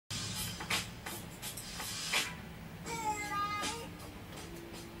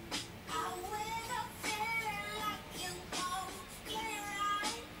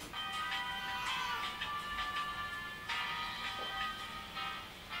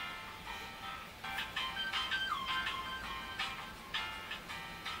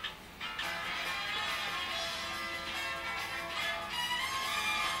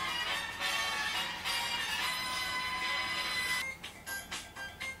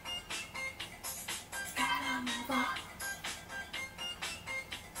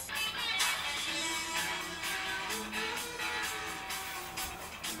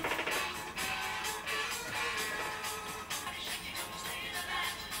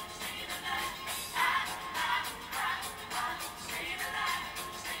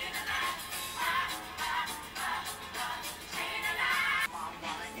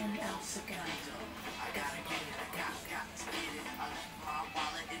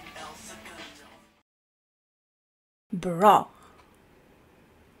Bra.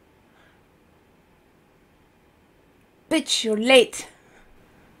 Bitch, you're late.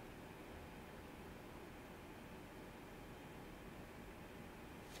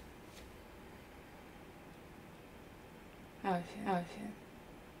 Oh shit.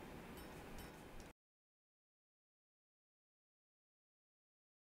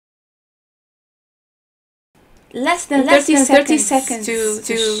 Less than 30 seconds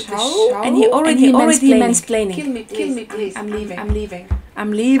to show, and he already mansplaining. Kill me, please.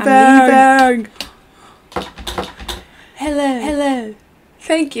 I'm leaving. Hello.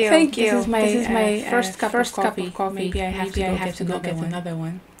 Thank you. This is my first cup of coffee. Maybe I have to go get another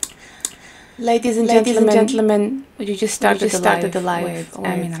one. Ladies and gentlemen, you just started the live with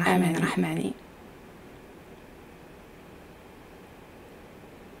Amin Rahmani.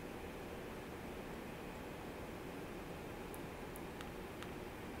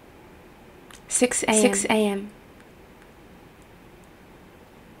 6 a.m.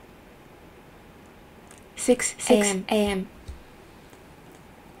 6 a.m.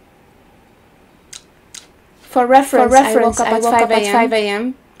 For reference, I woke up at 5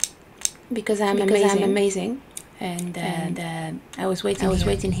 a.m. because I'm amazing, and I was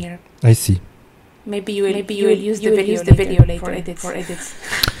waiting here. I see. Maybe you will use the video later for edits.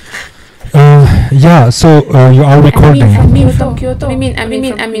 Yeah, so you are recording. Amin from Kyoto. I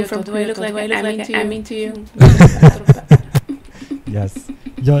mean from do I look like Amin to you? Yes.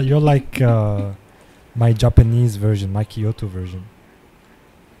 You're like my Japanese version, my Kyoto version.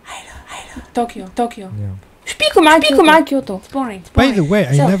 Tokyo. Yeah. Speak معاك Kyoto. It's boring. By the way,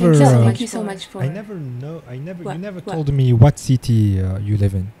 thank you so much for. You never told me what city you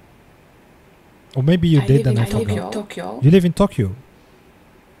live in. Or maybe you did and I forgot. Tokyo. You live in Tokyo.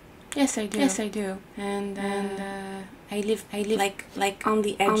 Yes, I do. And I live like on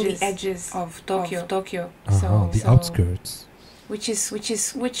the edges of Tokyo. So the outskirts. Which is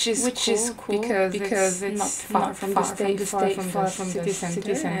cool because it's not far from the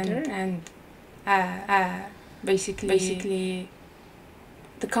city center and basically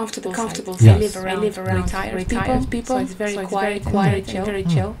the comfortable yes. I live around retired people, so it's very quiet, very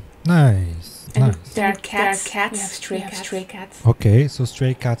chill. Nice. And there are cats. We have stray cats. Okay, so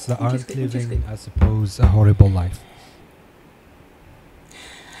stray cats that aren't living, I suppose, a horrible life.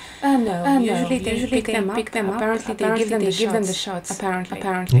 No. Usually they pick them up. Apparently they give them the shots. Apparently.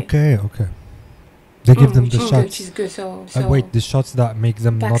 Okay. They give them the shots. Which is good. So wait, the shots that make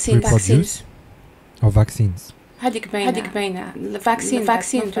them not reproduce? Or vaccines? هذيك باينة. The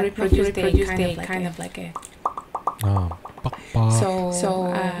vaccine to reproduce they kind of like a.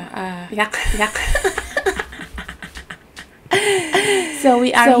 So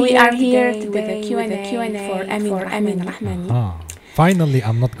we are here with a Q&A for Amin Rahmani. Finally,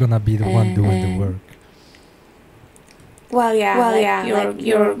 I'm not gonna be the one doing the work. Well,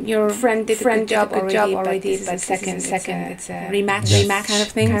 your friend did a good job already. It's a second. It's a rematch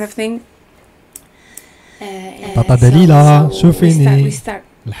kind of thing. Tata Dalila, شوفيني. We start.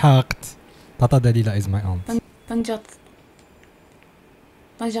 لحقت. Tata Dalila is my aunt.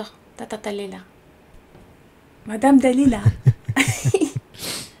 Bonjour, Tata Dalila. Madame Dalila.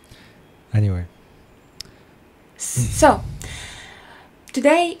 Anyway. So,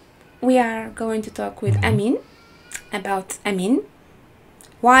 today we are going to talk with Amin about Amin.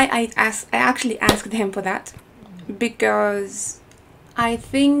 Why I actually asked him for that, because I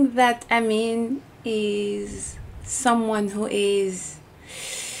think that Amin is someone who is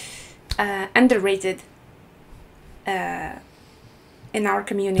underrated in our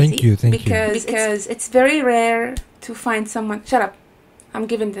community. Thank you. Because it's very rare to find someone. Shut up! I'm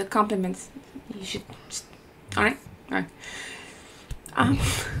giving the compliments. You should. All right.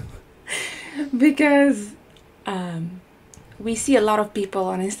 Because we see a lot of people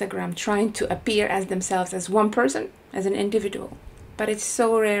on Instagram trying to appear as themselves, as one person, as an individual. But it's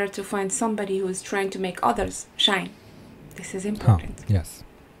so rare to find somebody who is trying to make others shine. This is important. Yes.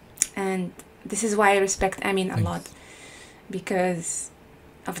 And this is why I respect Amin a lot. Because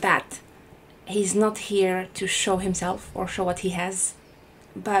of that. He's not here to show himself or show what he has.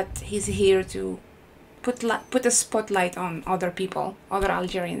 But he's here to put a spotlight on other people, other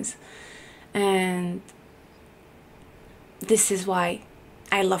Algerians. And this is why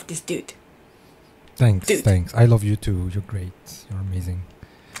I love this dude. Thanks. I love you too. You're great. You're amazing.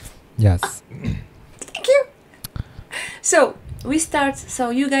 Yes. Thank you. So we start. So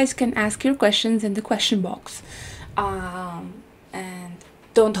you guys can ask your questions in the question box, and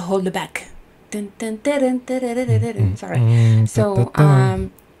don't hold back. Sorry. So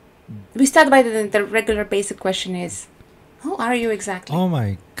we start by the regular basic question is, Who are you exactly? Oh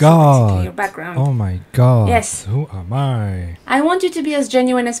my So god. your background. Oh my god. Yes. Who am I? I want you to be as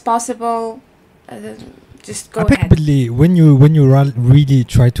genuine as possible. Just go I ahead. Really, when you really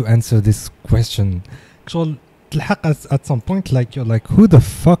try to answer this question, at some point, like you're like, who the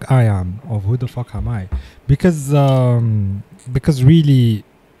fuck I am, or who the fuck am I? Because really,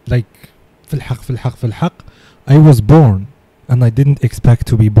 like, في الحق, I was born, and I didn't expect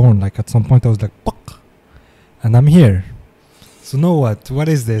to be born. Like at some point, I was like, fuck, and I'm here. So know what? What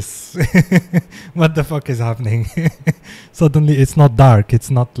is this? What the fuck is happening? Suddenly, it's not dark. It's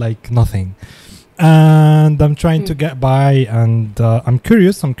not like nothing. And I'm trying to get by, and I'm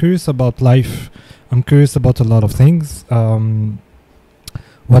curious. I'm curious about life. I'm curious about a lot of things.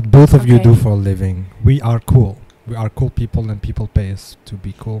 What both of you do for a living. We are cool. We are cool people, and people pay us to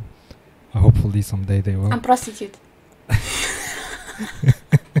be cool. Hopefully someday they will. I'm prostitute.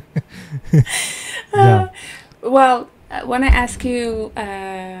 Yeah. Well, when I ask you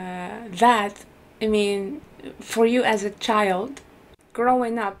that, I mean, for you as a child,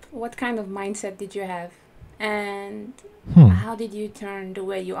 growing up, what kind of mindset did you have? And how did you turn the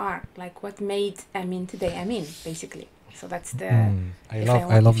way you are? Like, what made Amin today Amin, basically? So that's the...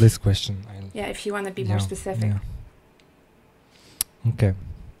 I love this question. Yeah, if you want to be more specific. Yeah. Okay.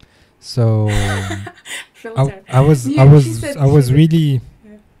 So I was really...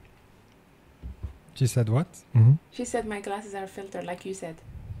 Yeah. She said what? She said my glasses are filtered, like you said.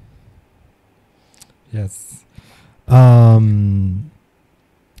 Yes.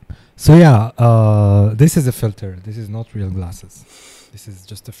 So yeah, this is a filter. This is not real glasses. This is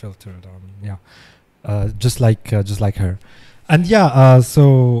just a filter. Just like her. And yeah,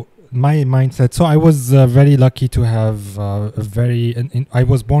 so my mindset. So I was very lucky to have I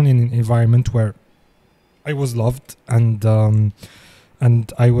was born in an environment where I was loved and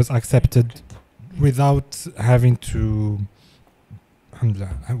I was accepted without having to,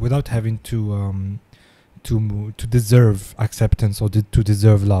 to deserve acceptance or to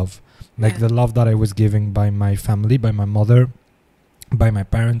deserve love. Like the love that I was given by my family, by my mother, by my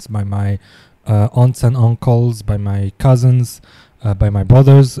parents, by my aunts and uncles, by my cousins, by my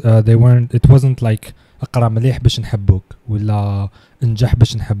brothers. It wasn't like اقرا مليح باش نحبوك ولا انجح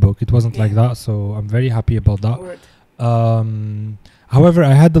باش نحبوك. It wasn't like that, so I'm very happy about that. However,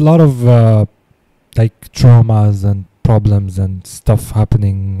 I had a lot of like traumas and problems and stuff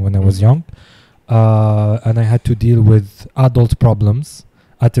happening when I was young, and I had to deal with adult problems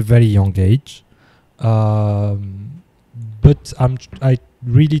at a very young age. But I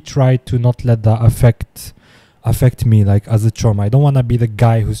really try to not let that affect me, like as a trauma. I don't want to be the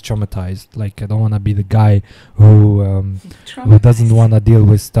guy who's traumatized. Like I don't want to be the guy who doesn't want to deal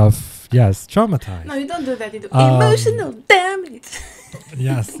with stuff. Yes, traumatized. No, you don't do that. You do emotional damage.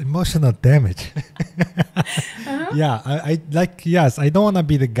 Yes, emotional damage. Yeah, I like. Yes, I don't want to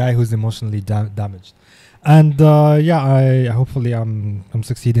be the guy who's emotionally damaged. And I hopefully I'm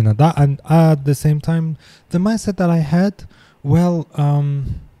succeeding at that. And at the same time, the mindset that I had, well,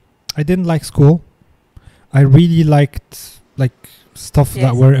 I didn't like school. I really liked like stuff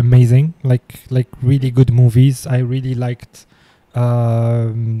that were amazing, like really good movies. I really liked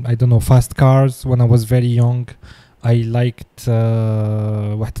I don't know, fast cars when I was very young. I liked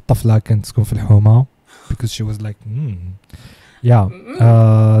واحدة الطفلة كانت تسكن في الحومة because she was like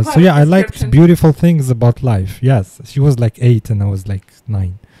so yeah, I liked beautiful things about life. Yes, she was like 8 and I was like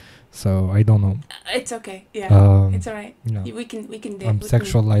 9. So I don't know. It's okay. Yeah, it's alright. Yeah. We can. I'm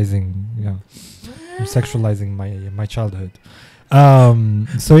sexualizing. Yeah, I'm sexualizing my childhood.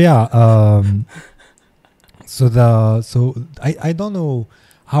 So yeah. So I don't know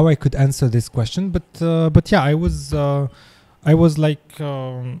how I could answer this question, but yeah, I was like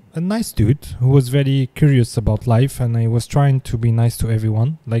a nice dude who was very curious about life, and I was trying to be nice to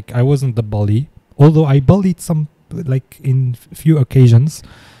everyone. Like I wasn't the bully, although I bullied some, like in few occasions.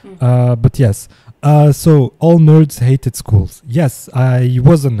 But yes, so all nerds hated schools. Yes, I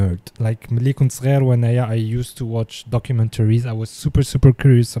was a nerd. Like ملي كنت صغير when I used to watch documentaries. I was super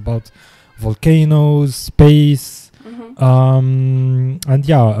curious about volcanoes, space, and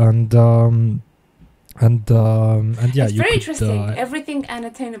yeah, and yeah. It's very interesting. Everything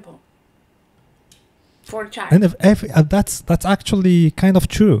unattainable for a child. And that's actually kind of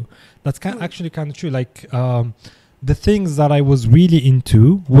true. That's actually kind of true. Like the things that I was really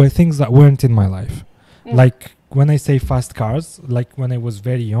into were things that weren't in my life. Like when I say fast cars, like when I was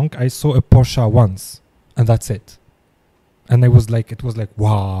very young, I saw a Porsche once, and that's it. And it was like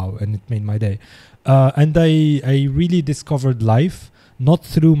wow, and it made my day. And I really discovered life not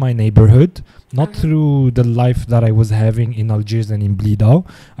through my neighborhood, not through the life that I was having in Algiers and in Blida.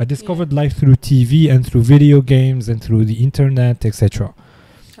 I discovered life through TV and through video games and through the internet, etc.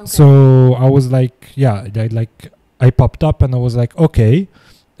 So I was like, I popped up and I was like, okay,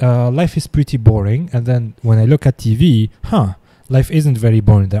 life is pretty boring. And then when I look at TV, life isn't very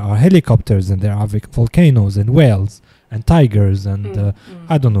boring. There are helicopters and there are volcanoes and whales and tigers and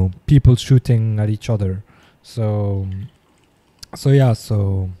I don't know, people shooting at each other. So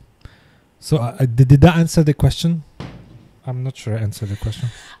did that answer the question? I'm not sure I answered the question.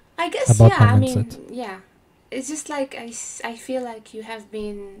 I guess, about yeah. my I mindset. mean, yeah. It's just like I feel like you have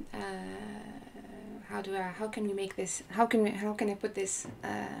been. How can we make this? How can I put this?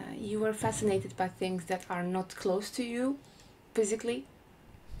 You were fascinated by things that are not close to you, physically,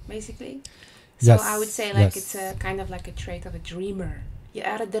 basically. So I would say like it's a kind of like a trait of a dreamer. You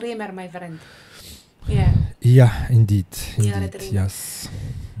are a dreamer, my friend. Yeah. Yeah, indeed. Yes. Yes.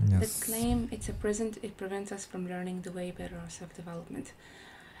 The claim it prevents us from learning the way better of self-development.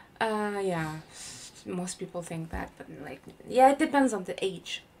 Yeah, most people think that, but like, yeah, it depends on the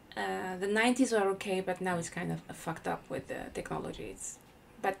age. The 90s were okay, but now it's kind of fucked up with the technology.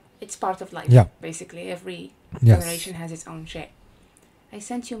 But it's part of life. Yeah. Basically, every generation has its own shit. I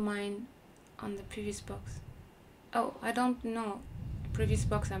sent you mine on the previous box. Oh, I don't know. Previous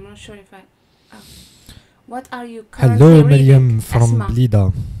box, I'm not sure if I... Oh. What are you currently Hello, reading? Mariam from Asma.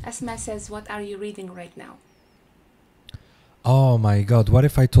 Blida. Asma says, what are you reading right now? Oh my god, what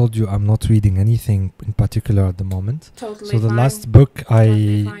if I told you I'm not reading anything in particular at the moment? Totally So the fine. last book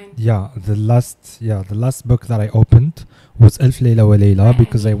Totally fine. the last book that I opened was Alf Layla wa Layla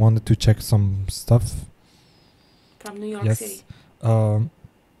because I wanted to check some stuff. From New York City.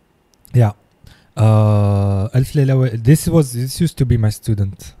 Yeah. Alf Layla wa this used to be my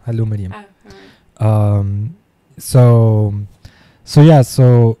student. Hello, Mariam. So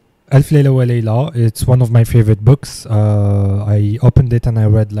Alf Layla wa Layla, it's one of my favorite books. I opened it and I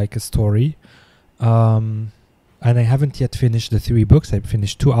read like a story. And I haven't yet finished the 3 books. I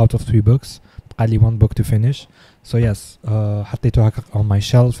finished 2 out of 3 books. Only 1 book to finish. So yes, حطيته on my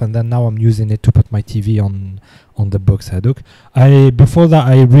shelf and then now I'm using it to put my TV on the books هذوك. Before that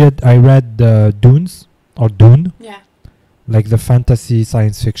I read Dunes or Dune. Yeah. Like the fantasy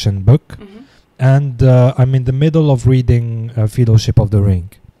science fiction book. Mm-hmm. And I'm in the middle of reading Fellowship of the Ring.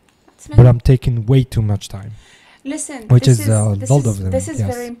 But I'm taking way too much time. Listen, which this is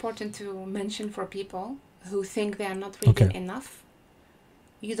very important to mention for people who think they are not reading enough.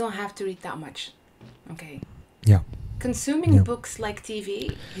 You don't have to read that much. Okay. Yeah. Consuming books like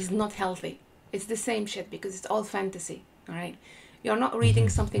TV is not healthy. It's the same shit because it's all fantasy. All right. You're not reading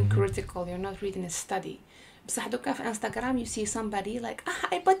something critical. You're not reading a study. بصح دوكا في Instagram you see somebody like,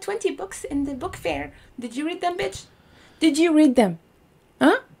 I bought 20 books in the book fair. Did you read them, bitch? Did you read them?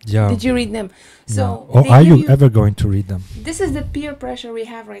 Huh? Yeah. Did you read them? So or are you ever going to read them? This is the peer pressure we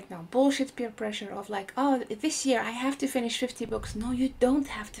have right now. Bullshit peer pressure of like, oh, this year I have to finish 50 books. No, you don't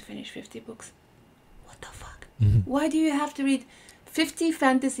have to finish 50 books. What the fuck? Why do you have to read 50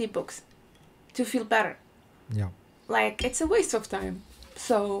 fantasy books to feel better? Yeah. Like, it's a waste of time.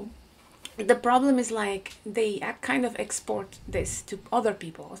 So the problem is like they kind of export this to other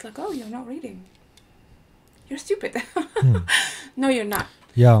people. It's like, oh, you're not reading. You're stupid. No, you're not.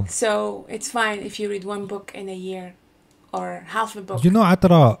 Yeah. So it's fine if you read 1 book in a year or half a book. You know,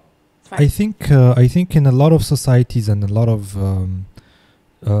 Atra, I think in a lot of societies and a lot of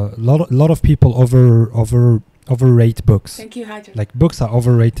people overrate books. Thank you, Hajar. Like books are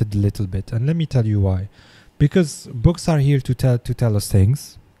overrated a little bit, and let me tell you why. Because books are here to tell us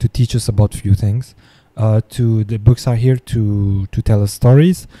things, to teach us about few things. The books are here to tell us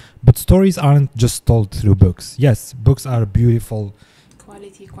stories, but stories aren't just told through books. Yes, books are a beautiful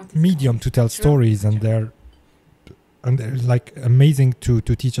medium to tell stories, and they're like amazing to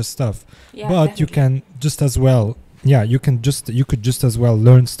teach us stuff. Yeah, but definitely. you can just as well, you could just as well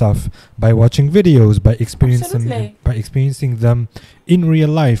learn stuff by watching videos, by experiencing them in real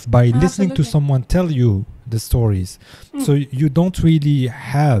life, by listening to someone tell you the stories. So you don't really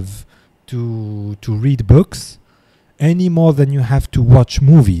have to read books any more than you have to watch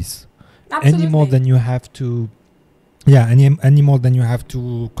movies. Absolutely. Any more than you have to any more than you have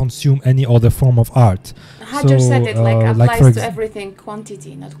to consume any other form of art. Hajar said it applies to everything,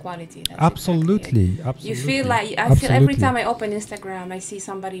 quantity, not quality. That's absolutely. You feel like I feel every time I open Instagram, I see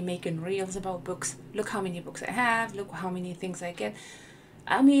somebody making reels about books. Look how many books I have. Look how many things I get.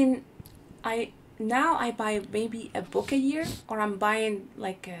 I mean, I buy maybe a book a year, or I'm buying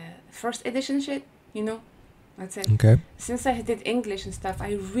like a first edition shit. You know, that's it. Okay. Since I did English and stuff,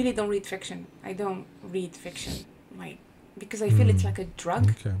 I really don't read fiction. I don't read fiction. because I feel it's like a drug.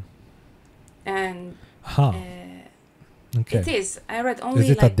 Okay. And Huh. Okay. it is. I read only Is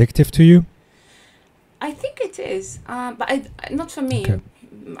it like addictive to you? I think it is, but not for me. Okay.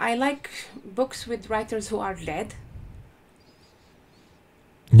 I like books with writers who are dead.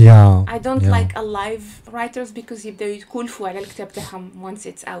 Yeah. I don't yeah. like alive writers because يبدأوا يكولفوا على الكتاب تاعهم once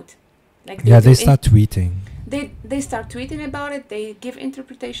it's out. Like Yeah, they do start tweeting. they start tweeting about it. They give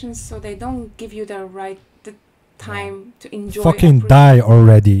interpretations, so they don't give you the time to enjoy. Fucking die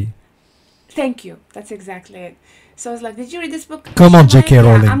already. Thank you. That's exactly it. So I was like, did you read this book? Come on, I'm like, J.K. yeah,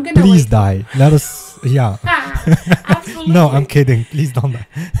 Rowling. I'm gonna Please wait for die. Let us. Yeah. Absolutely. No, I'm kidding. Please don't die.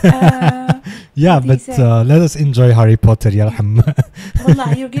 Yeah, what do you but say? let us enjoy Harry Potter. يرحم. Wallah,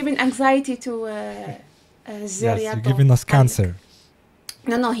 you're giving anxiety to Yes, Zeriato. you're giving us cancer.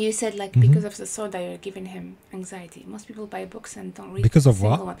 No, he said like because of the soda you're giving him anxiety. Most people buy books and don't read Because a of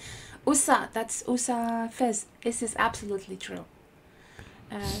single what? one. Usa, that's Usa Fez. This is absolutely true.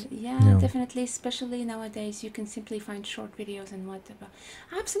 Yeah, definitely, especially nowadays you can simply find short videos and whatever.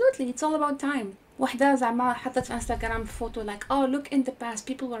 Absolutely, it's all about time. وحدة زعما حطت في Instagram photo like, oh, look, in the past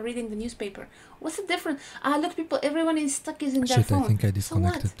people were reading the newspaper. What's the difference? Look, everyone is stuck in their phone. I think I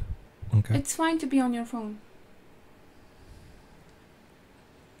disconnected. So okay. It's fine to be on your phone.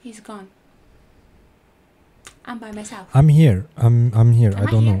 He's gone. I'm by myself. I'm here. I'm here. Am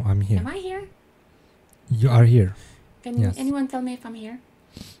I don't here? know. I'm here. Am I here? You are here. Can Yes. anyone tell me if I'm here?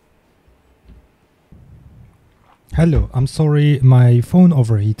 Hello. I'm sorry. My phone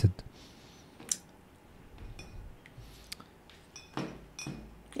overheated.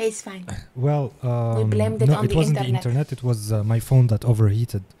 It's fine. Well, We blamed it no, on it the wasn't internet. the internet. It was my phone that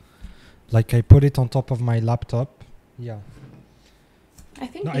overheated. Like I put it on top of my laptop. Yeah. I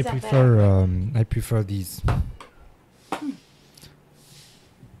think No, these are better. I prefer these.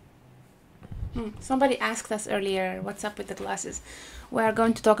 Somebody asked us earlier, what's up with the glasses? We are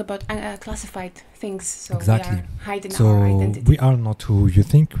going to talk about classified things, so Exactly. we are hiding So our identity. we are not who you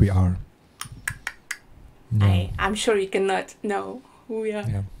think we are. No. I'm sure you cannot know who we are.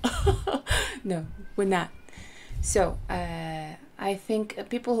 Yeah. No, we're not. So I think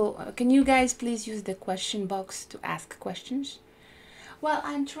people who can you guys please use the question box to ask questions? Well,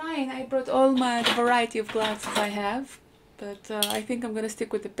 I'm trying. I brought all my variety of glasses I have, but I think I'm gonna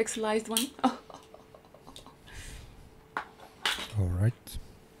stick with the pixelized one. All right.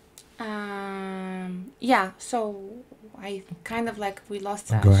 Yeah. So I kind of like we lost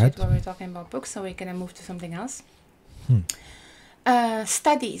Go shit ahead. while we were talking about books, so we're gonna move to something else.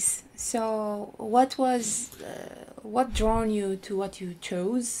 Studies. So what was what drawn you to what you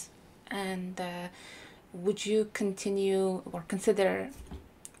chose, and would you continue or consider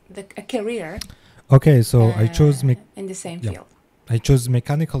a career? Okay, so I chose in the same yeah. field. I chose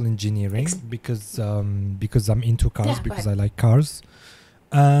mechanical engineering because I'm into cars, Yeah, go because ahead. I like cars,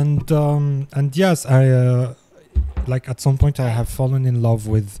 and yes, I like at some point I have fallen in love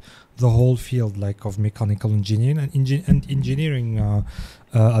with the whole field like of mechanical engineering and engineering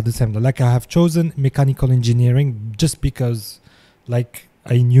at the same time. Like I have chosen mechanical engineering just because like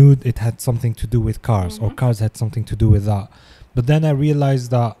I knew it had something to do with cars or cars had something to do with that. But then I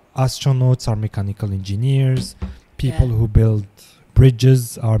realized that astronauts are mechanical engineers, people who build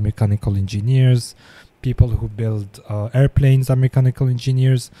bridges are mechanical engineers, people who build airplanes are mechanical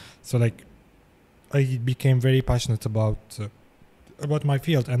engineers. So like I became very passionate about my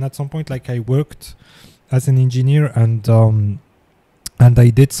field, and at some point like I worked as an engineer and I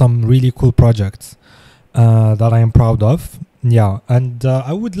did some really cool projects that I am proud of. Yeah, and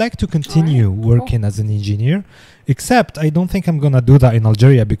I would like to continue working as an engineer, except I don't think I'm gonna do that in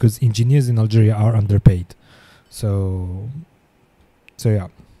Algeria because engineers in Algeria are underpaid. So yeah.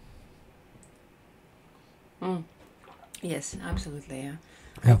 Yes, absolutely. Yeah.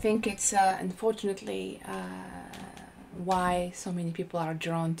 Yeah. I think it's unfortunately why so many people are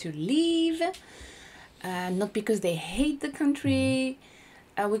drawn to leave, not because they hate the country.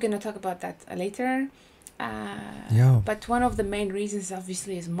 We're going to talk about that later. But one of the main reasons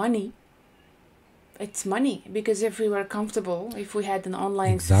obviously is money. It's money, because if we were comfortable, if we had an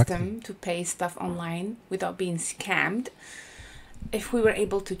online system to pay stuff online without being scammed, if we were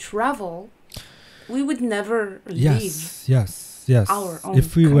able to travel, we would never leave our own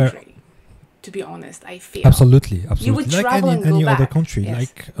country. To be honest, I feel absolutely. You would like travel and any go other back. country. Yes.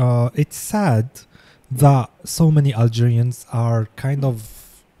 Like it's sad that so many Algerians are kind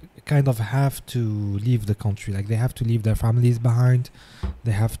of have to leave the country. Like they have to leave their families behind.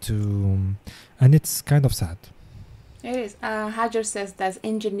 They have to, and it's kind of sad. It is. Hajar says, does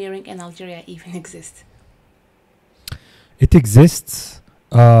engineering in Algeria even exist? It exists.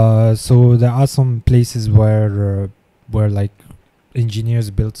 So there are some places where where like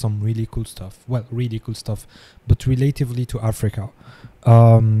engineers built some really cool stuff. Well, really cool stuff, but relatively to Africa.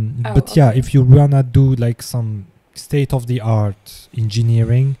 But yeah, okay. if you wanna do like some state of the art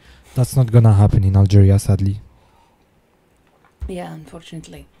engineering, that's not gonna happen in Algeria, sadly. Yeah,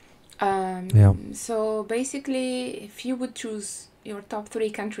 unfortunately. Yeah. So basically, if you would choose your top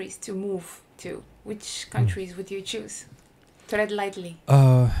 3 countries to move to, which countries would you choose? Tread lightly.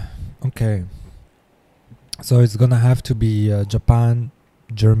 Okay. So it's gonna have to be Japan,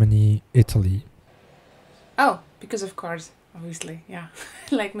 Germany, Italy. Oh, because of cars, obviously. Yeah,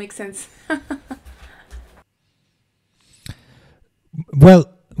 like makes sense. Well,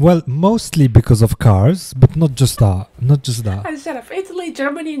 mostly because of cars, but not just that. Not just that. And shut up. Italy,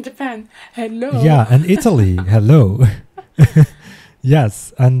 Germany, and Japan. Hello. Yeah, and Italy. Hello.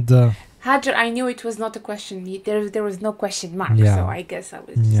 Yes, and Hajar, I knew it was not a question. There was no question mark. Yeah. So I guess I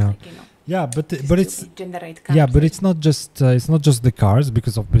was just Yeah. like, yeah, but just but to it's generate yeah, but conversation. it's not just the cars,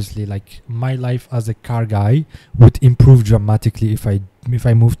 because obviously like my life as a car guy would improve dramatically if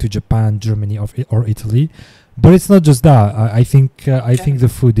I move to Japan, Germany, or Italy. But it's not just that. I think the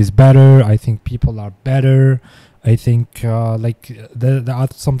food is better. I think people are better. I think there are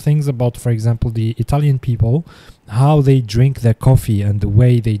some things about, for example, the Italian people, how they drink their coffee and the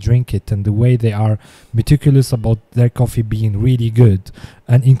way they drink it and the way they are meticulous about their coffee being really good.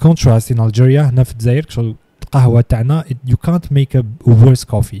 And in contrast, in Algeria, هنا في الجزائر شغل القهوة تاعنا, you can't make a worse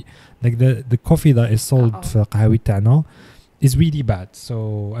coffee. Like the coffee that is sold في قهوة تاعنا is really bad.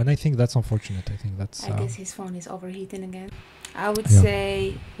 So, and I think that's unfortunate. I think that's. I guess his phone is overheating again. I would Yeah.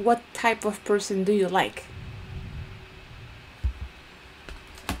 say, what type of person do you like?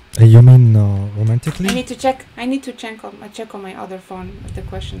 You mean romantically? I need to check. I need to check on my other phone the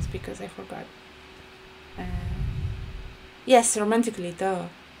questions because I forgot. Yes, romantically, duh.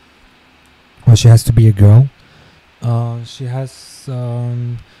 Well, she has to be a girl. She has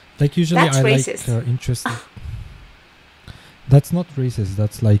like usually That's I racist. like interesting. That's not racist.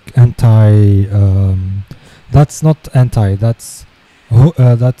 That's like anti. That's not anti. That's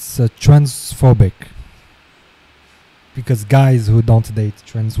transphobic. Because guys who don't date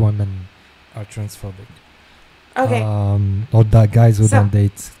trans women are transphobic. Okay. Or that guys who So- don't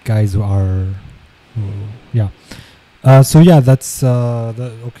date guys who are. Yeah. So yeah, that's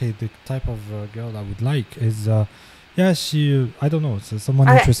the type of girl I would like is she I don't know, so someone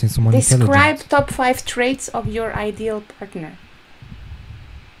Okay. interesting, someone Describe intelligent. top 5 traits of your ideal partner.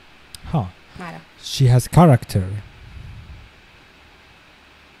 Huh. Mara. She has character.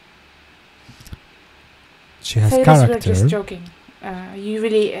 She has Fairuz, character. we're just joking. You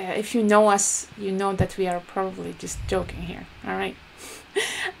really, if you know us, you know that we are probably just joking here. All right.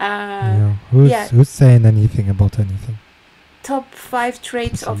 Yeah. yeah. Who's saying anything about anything? Top 5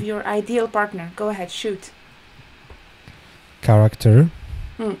 traits of your ideal partner. Go ahead, shoot. Character.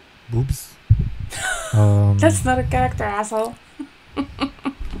 Hmm. Boobs. That's not a character, asshole.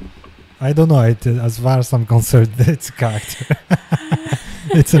 I don't know. As far as I'm concerned, it's a character.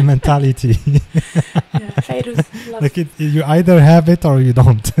 It's a mentality. Yeah, Fairuz, love. Like you either have it or you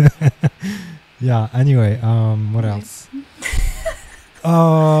don't. Yeah. Anyway, what Okay.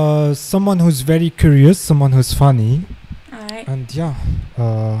 else? Someone who's very curious, someone who's funny, Alright. and yeah,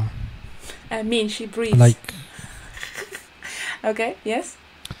 Mean, she breathes. like Okay, yes.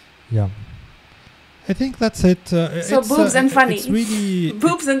 yeah. I think that's it. So it's, boobs and funny. It's really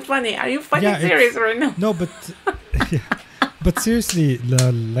Boobs and funny. Are you fucking Yeah, it's- serious right now? no, but yeah. But seriously,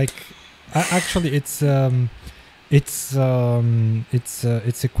 like actually, it's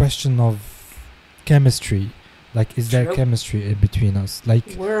a question of chemistry. Like, is there True. chemistry between us?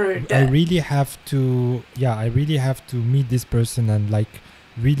 Like, Word. I really have to meet this person and like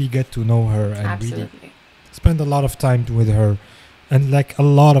really get to know her and really Absolutely. spend a lot of time with her, and like a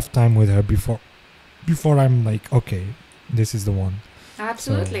lot of time with her before I'm like, okay, this is the one.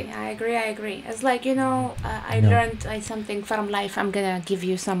 Absolutely. I agree. It's like, I Yeah. learned something from life. I'm gonna give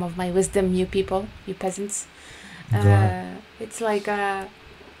you some of my wisdom, you people, you peasants. Go ahead. It's like I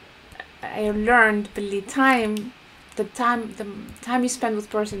learned the time you spend with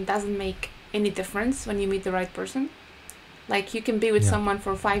person doesn't make any difference when you meet the right person. Like, you can be with Yeah. someone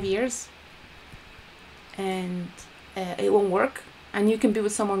for 5 years and it won't work, and you can be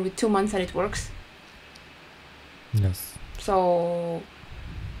with someone with 2 months and it works. Yes. So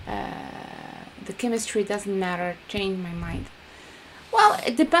the chemistry doesn't matter. Change my mind. Well,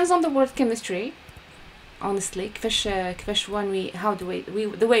 it depends on the word chemistry. Honestly, كيفاش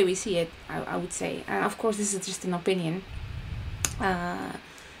the way we see it, I would say. And of course, this is just an opinion.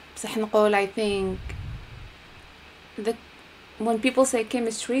 بصح نقول, I think that when people say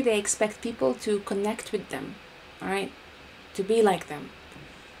chemistry, they expect people to connect with them right? To be like them.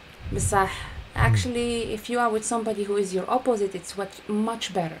 بصح actually if you are with somebody who is your opposite, it's what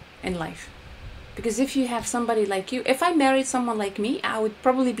much better in life. Because if you have somebody like you, if I married someone like me, I would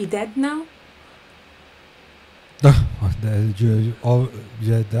probably be dead now. That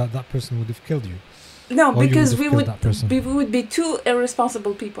person would have killed you. No, Or you because would have killed that person. we would be two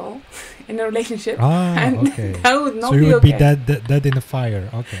irresponsible people in a relationship. And Okay. that would not So you be would okay. be dead in a fire.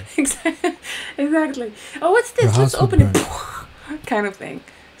 Okay. Exactly. Oh, what's this? Your Let's house would open it. burn. Kind of thing.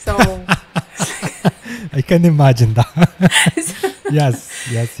 So, I can imagine that. Yes.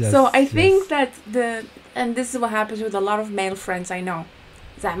 so I think that and this is what happens with a lot of male friends I know.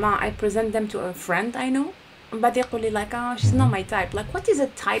 زعما I present them to a friend I know. But they يقول لي like, oh, she's not my type. Like, what is a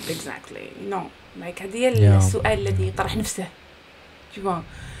type exactly? No. Like, هذه السؤال الذي يطرح نفسه. Tu vois?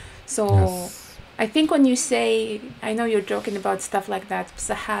 So, Yes. I think when you say, I know you're joking about stuff like that,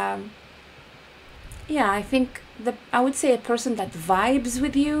 بصح, yeah, I think I would say a person that vibes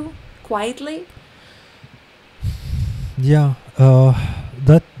with you quietly. Yeah.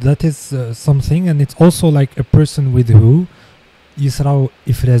 That is something, and it's also like a person with who يصراو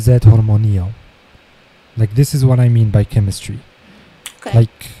إفرازات هرمونية. Like, this is what I mean by chemistry. Okay.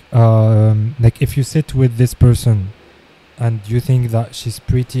 Like if you sit with this person and you think that she's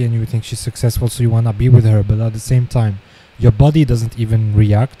pretty and you think she's successful, so you want to be with her, but at the same time your body doesn't even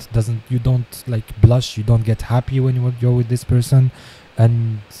react, you don't like blush, you don't get happy when you're with this person,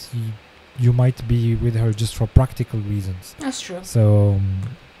 and you might be with her just for practical reasons. That's true. So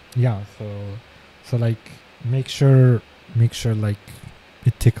yeah, so like make sure like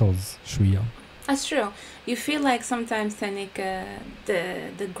it tickles شوية. That's true. You feel like sometimes Tanik,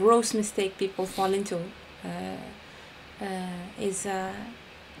 the gross mistake people fall into is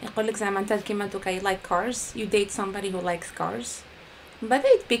يقول لك زعما انت كيما دوكا you like cars, you date somebody who likes cars, but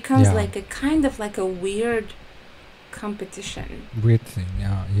it becomes Yeah. like a kind of like a weird competition. Weird thing,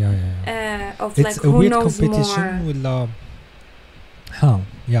 yeah. Of It's like a who weird knows competition more. with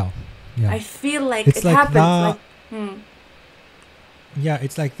yeah. I feel like It's it like happens that. like Yeah,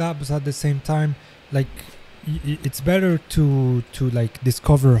 it's like that, but at the same time, like it's better to like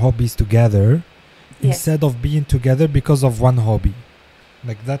discover hobbies together instead of being together because of one hobby.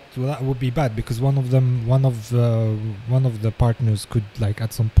 Like that would be bad, because one of the partners could like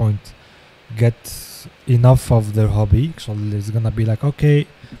at some point get enough of their hobby. So it's gonna be like, okay,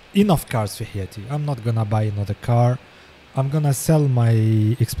 enough cars في حياتي. I'm not gonna buy another car. I'm gonna sell my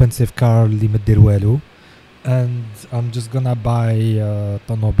expensive car اللي ما تدير والو. And I'm just gonna buy a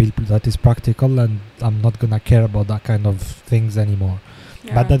automobile that is practical, and I'm not gonna care about that kind of things anymore.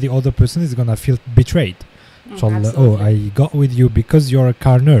 But that the other person is gonna feel betrayed. So I got with you because you're a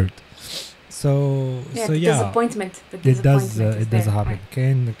car nerd. So disappointment. It does happen.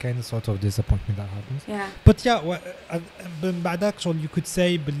 Kind sort of disappointment that happens. Yeah. But yeah, بعدك you could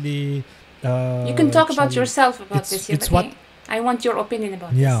say باللي you can talk about yourself about this. It's what I want your opinion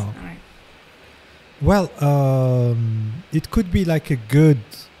about this. Yeah. All right. Well, it could be like a good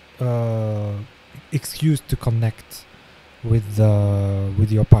excuse to connect with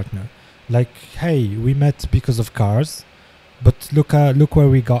your partner. Like, hey, we met because of cars, but look where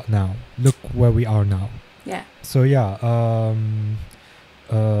we got now. Look where we are now. Yeah. So yeah,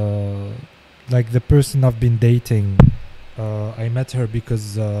 like the person I've been dating, I met her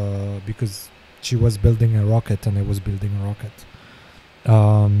because she was building a rocket and I was building a rocket.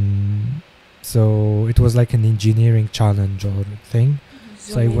 So it was like an engineering challenge or thing.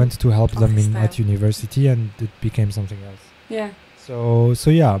 So I went to help them at university, and it became something else. Yeah. So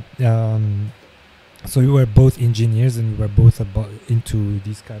yeah, so we were both engineers and we were both into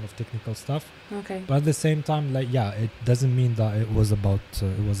this kind of technical stuff. Okay. But at the same time, like, yeah, it doesn't mean that it was about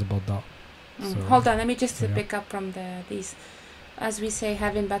that. So, hold on, let me just pick up from these. As we say,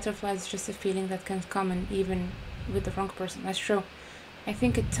 having butterflies is just a feeling that can come and even with the wrong person. That's true. I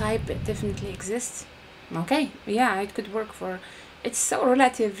think a type, it definitely exists. Okay, yeah, it could work for. It's so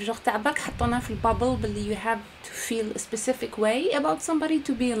relative. genre تعبك حطونا في البابل باللي you have to feel a specific way about somebody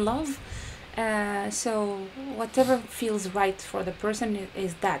to be in love. So whatever feels right for the person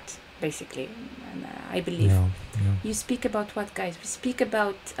is that, basically. And I believe. Yeah. You speak about what, guys? We speak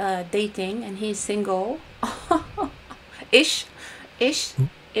about dating, and he's single. Ish.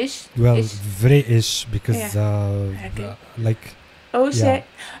 Well, very ish, because like. Oh shit.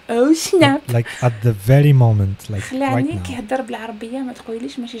 Oh snap. Like at the very moment, like خلاني right now. كيهضر بالعربية ما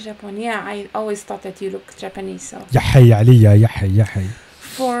تقوليش ماشي جابوني. I always thought that you looked Japanese. So. يحي عليا يحي.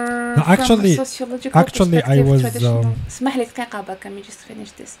 No, actually, from a sociological perspective, I was. اسمح لي دقيقة but can we just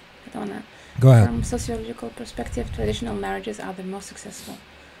finish this? I don't wanna. Go ahead. From a sociological perspective, traditional marriages are the most successful.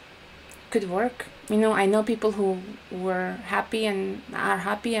 could work. You know, I know people who were happy and are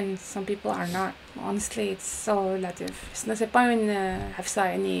happy, and some people are not. Honestly, it's so relative. C'est pas une حفصة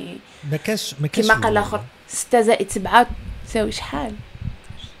يعني ما كاش كما قال الآخر 6 زائد 7 تساوي شحال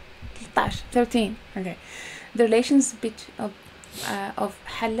 13 okay. The relations of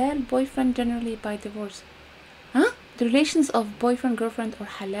halal boyfriend generally by divorce. Huh? The relations of boyfriend girlfriend or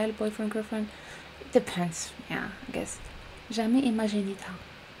halal boyfriend girlfriend depends. Yeah, I guess. Jamais imaginé ça.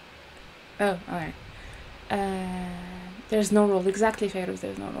 Oh, alright. There's no rule. Exactly, Fairuz.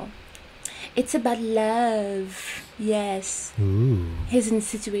 There's no rule. It's about love. Yes. Ooh. He's in a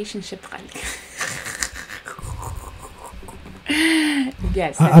situationship.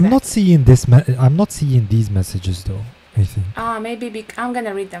 Yes. I'm not seeing this. I'm not seeing these messages though. I think. Maybe I'm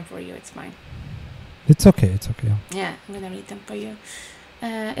gonna read them for you. It's fine. It's okay. It's okay. Yeah, I'm gonna read them for you.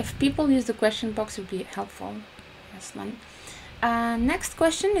 If people use the question box, it would be helpful. Yes, man. Next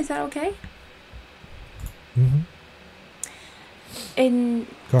question. Is that okay? Mm-hmm.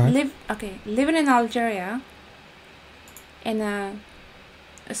 Go ahead. Living in Algeria, in a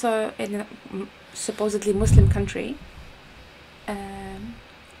supposedly Muslim country,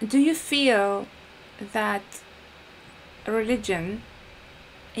 do you feel that religion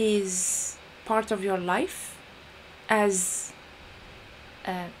is part of your life as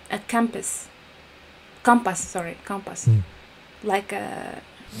a compass? Like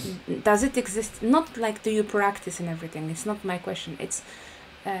does it exist? Not like do you practice and everything. It's not my question. It's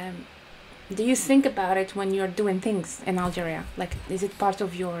do you think about it when you're doing things in Algeria? Like, is it part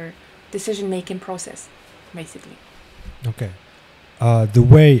of your decision-making process, basically? Okay. The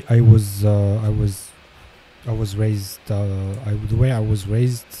way I was raised. The way I was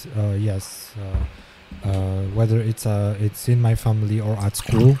raised. Yes. Whether it's in my family or at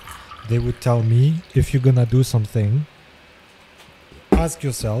school, they would tell me, if you're gonna do something, ask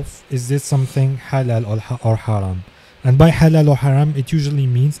yourself, is this something halal or haram? And by halal or haram, it usually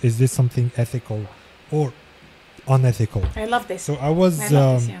means, is this something ethical or unethical? I love this. So I was,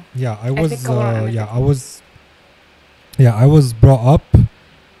 I was brought up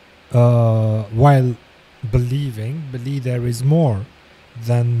while believe there is more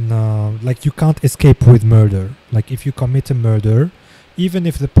than like you can't escape with murder. Like if you commit a murder, even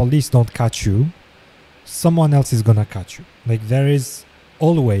if the police don't catch you, someone else is gonna catch you. Like there is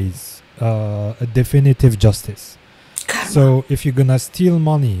always a definitive justice. Karma. So if you're gonna steal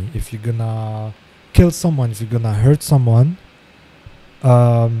money, if you're gonna kill someone, if you're gonna hurt someone,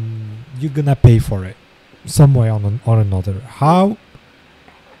 you're gonna pay for it some way or another. How?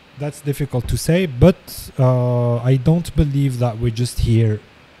 That's difficult to say, but I don't believe that we're just here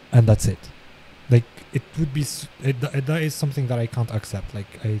and that's it. Like it would be that is something that I can't accept.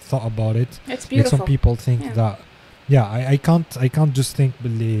 Like I thought about it. It's beautiful. Like some people think that I can't just think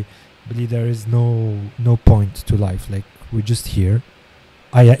believe there is no point to life. Like we're just here.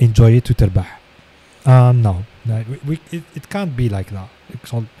 I enjoy it to تربح. No, it can't be like that.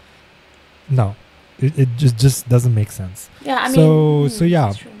 No, it just doesn't make sense. Yeah, I mean. So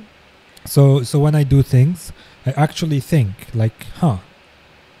yeah. So when I do things, I actually think like,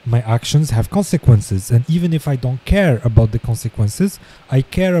 my actions have consequences, and even if I don't care about the consequences, I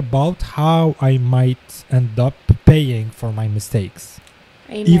care about how I might end up paying for my mistakes.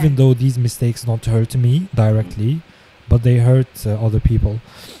 Amen. Even though these mistakes don't hurt me directly, but they hurt other people.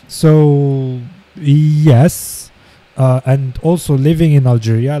 So yes, and also living in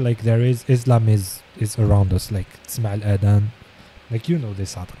Algeria, like there is Islam is around us, like تسمع الأذان, like you know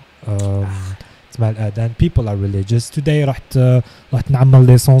this تسمع الأذان. People are religious. Today رحت نعمل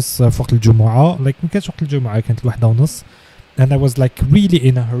ليسونس في وقت الجمعة. Like ما كانش وقت الجمعة, كانت 1:30, and I was like really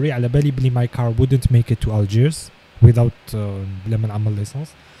in a hurry. على بالي بلي my car wouldn't make it to Algiers without بلا ما نعمل ليسونس.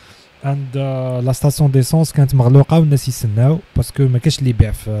 And لا ستاسيون ديسونس كانت مغلوقة والناس يسناو باسكو ما كاش اللي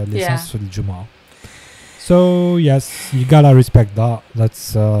يبيع في ليسونس في الجمعة. So yes, you gotta respect that.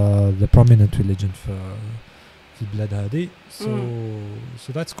 That's the prominent religion في البلاد هذه.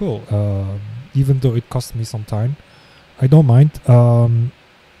 So that's cool. Even though it cost me some time, I don't mind.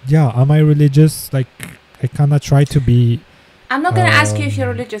 Am I religious? Like I kinda try to be. I'm not gonna ask you if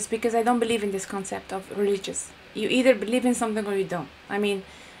you're religious because I don't believe in this concept of religious. You either believe in something or you don't. I mean,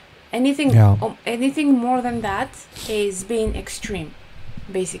 anything more than that is being extreme,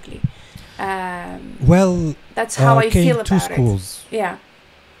 basically. That's how I feel about two schools. It.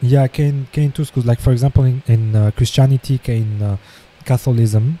 Yeah, كاين two schools. Like for example, in Christianity كاين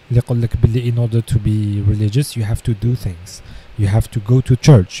Catholicism اللي يقول لك باللي in order to be religious you have to do things. You have to go to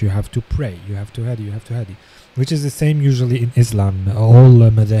church. You have to pray. You have to hadi. Which is the same usually in Islam.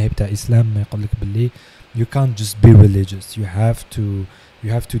 All مذاهب تاع Islam يقول لك باللي you can't just be religious. You have to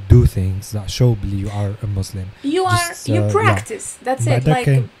do things that show you are a Muslim. You practice. That's it.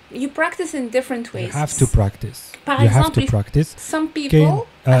 Like you practice in different ways. You have to practice. You have to practice. Some people.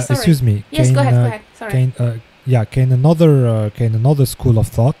 Excuse me. Yes, go ahead. Sorry. Can another school of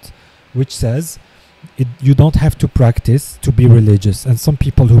thought, which says you don't have to practice to be religious, and some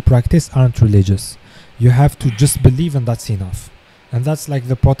people who practice aren't religious. You have to just believe, and that's enough. And that's like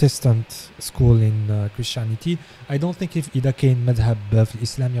the Protestant school in Christianity. I don't think if إذا كاين مذهب في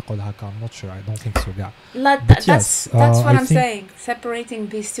الإسلام يقول هكا. I'm not sure. I don't think so. That's what I'm saying. Separating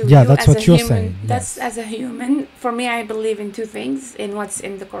these two. Yeah, that's what you're saying. That's as a human. For me, I believe in two things: in what's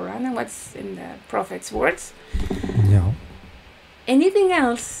in the Quran and what's in the Prophet's words. Yeah. Anything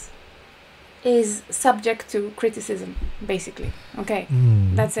else is subject to criticism, basically. Okay,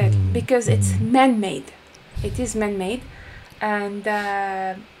 that's it. Because it's man-made. It is man-made. And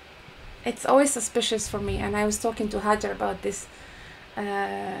it's always suspicious for me. And I was talking to Hajar about this.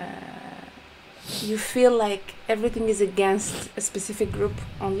 You feel like everything is against a specific group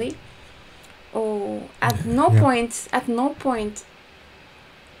only. Or at no point,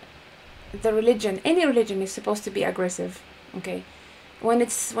 the religion, any religion, is supposed to be aggressive. Okay, when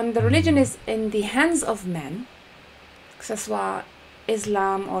the religion is in the hands of men, que ce soit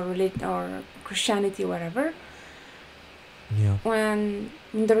Islam or Christianity, whatever. Yeah. When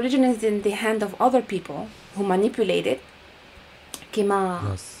the religion is in the hand of other people who manipulate it,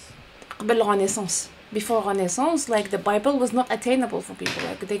 قبل Renaissance, before Renaissance, like the Bible was not attainable for people,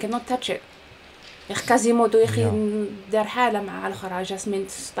 like they cannot touch it. كازيمودو يا اخي دار حاله مع الاخرى جاسمين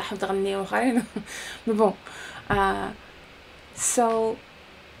تسطح وتغني واخرين. Bon, so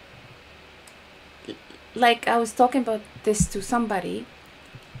like I was talking about this to somebody.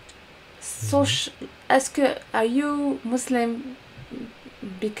 So are you Muslim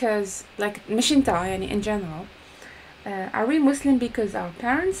because like مش انت يعني in general, are we Muslim because our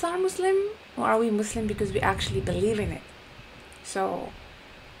parents are Muslim, or are we Muslim because we actually believe in it? So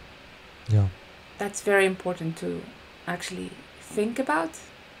yeah, that's very important to actually think about,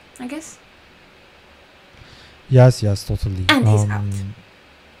 I guess. Yes, totally. And he's out.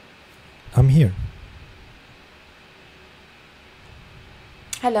 I'm here.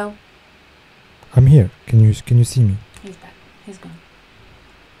 Hello. I'm here. Can you see me? He's back. He's gone.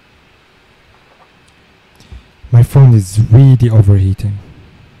 My phone is really overheating.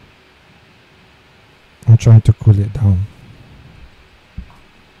 I'm trying to cool it down.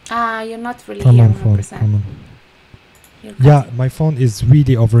 You're not really Come here on, phone. 100%. Come on. Yeah, my phone is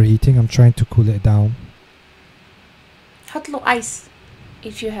really overheating. I'm trying to cool it down. حط له ice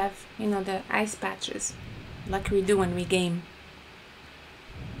if you have, the ice patches like we do when we game.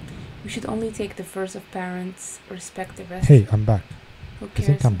 We should only take the first of parents, respect the rest. Hey, I'm back. Who I cares?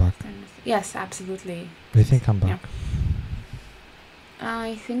 think I'm back. Yes, absolutely. I think I'm back. Yeah.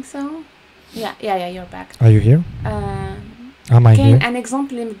 I think so. Yeah, you're back. Are you here? Am I here? An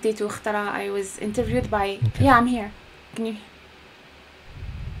example اللي مديته اخترع. I was interviewed by. Okay. Yeah, I'm here. Can you?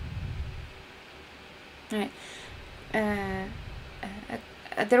 Right.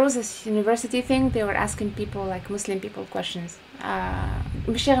 There was this university thing. They were asking people, like Muslim people, questions.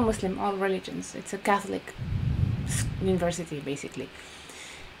 مش Muslim, all religions. It's a Catholic university, basically.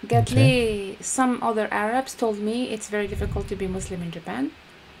 Okay. Some other Arabs told me it's very difficult to be Muslim in Japan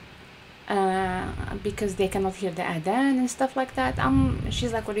because they cannot hear the adhan and stuff like that.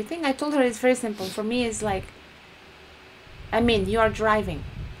 She's like, what do you think? I told her it's very simple. For me, it's like, you are driving,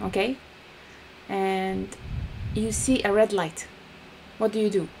 okay? And you see a red light. What do you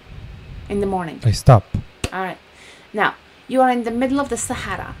do in the morning? I stop. All right. Now, you are in the middle of the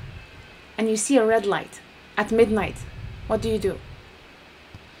Sahara and you see a red light at midnight. What do you do?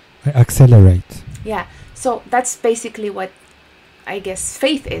 I accelerate. Yeah. So that's basically what I guess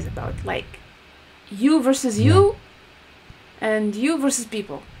faith is about. Like you versus you and you versus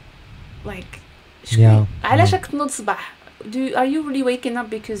people. Like علاش راك تنوض الصباح? Are you really waking up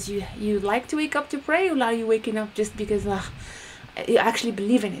because you like to wake up to pray, or are you waking up just because you actually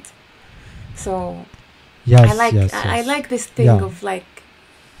believe in it? So yes, I like this thing of like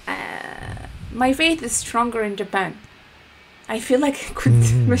my faith is stronger in Japan. I feel like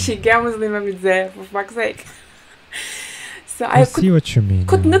كنت ماشي كاع مسلمة بزاف for fuck's sake. So I see what you mean.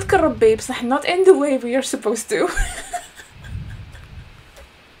 كنت نذكر ربي بصح not in the way we are supposed to.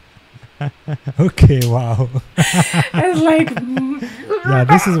 Okay, wow. It's like yeah,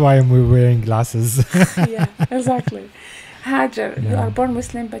 this is why we're wearing glasses. Yeah, exactly. Hajar, you are born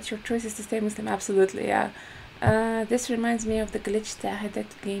Muslim, but your choice is to stay Muslim. Absolutely, yeah. This reminds me of the glitch that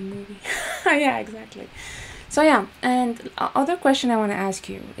game movie. Yeah, exactly. So yeah, and other question I want to ask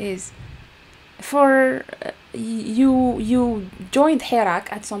you is, for you joined Hirak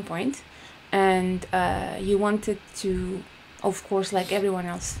at some point, and you wanted to, of course, like everyone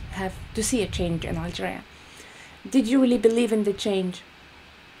else, have to see a change in Algeria. Did you really believe in the change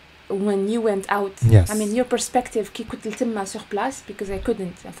when you went out? Yes. I mean, your perspective, كي كنت تلتم sur place, because I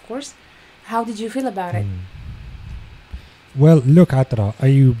couldn't, of course. How did you feel about it? Well, look, Atra,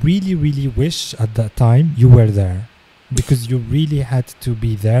 I really, really wish at that time you were there. Because you really had to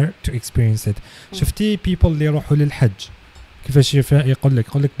be there to experience it. شفتي people اللي يروحوا للحج كيفاش يقول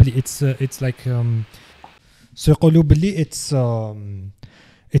لك بلي it's like so يقولوا بلي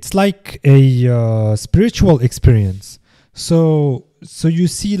it's like a spiritual experience. So you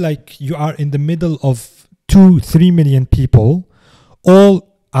see like you are in the middle of 2-3 million people all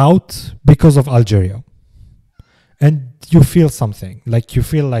out because of Algeria. And you feel something. Like you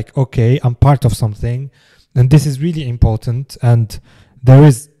feel like, okay, I'm part of something. And this is really important, and there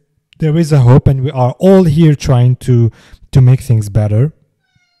is a hope, and we are all here trying to make things better,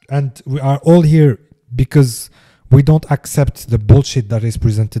 and we are all here because we don't accept the bullshit that is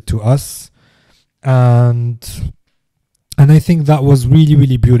presented to us, and I think that was really,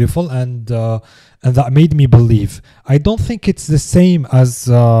 really beautiful, and that made me believe. I don't think it's the same as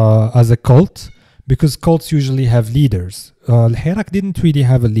a cult, because cults usually have leaders. Hirak didn't really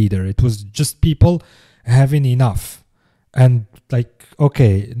have a leader. It was just people having enough, and like,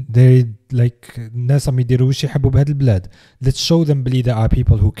 okay, they like الناس عم يديروش يحبوا بهذا البلاد. Let's show them بلي there are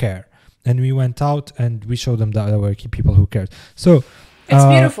people who care, and we went out and we showed them that there were people who cared. So it's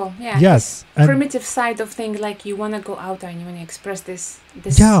beautiful, yeah. Yes, primitive side of things, like you want to go out and you want to express this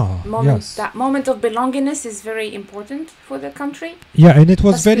moment. Yes. That moment of belongingness is very important for the country. Yeah, and it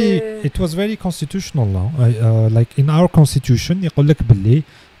was very constitutional now. Like in our constitution يقول لك بلي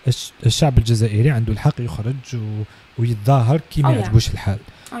الشعب الجزائري عنده الحق يخرج ويتظاهر كي ما يعجبوش الحال.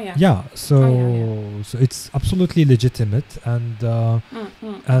 So it's absolutely legitimate, and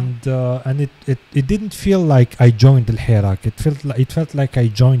it didn't feel like I joined الحراك. It felt like I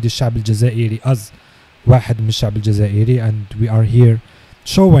joined الشعب الجزائري as واحد من الشعب الجزائري, and we are here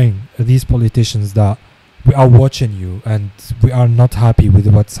showing these politicians that we are watching you, and we are not happy with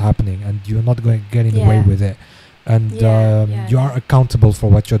what's happening, and you're not getting away with it. And you are accountable for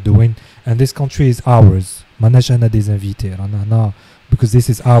what you're doing, and this country is ours. ماناش هنا des invités, رانا هنا because this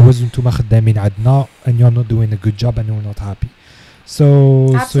is ours. وانتم خدامين عندنا, and you're not doing a good job, and you're not happy. So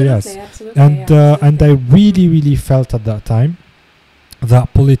yes, and I really, really felt at that time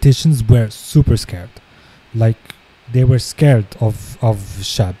that politicians were super scared, like they were scared of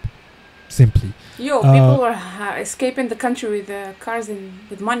Shab, simply. People were escaping the country with cars and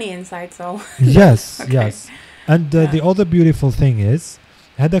with money inside. So yes. And the other beautiful thing is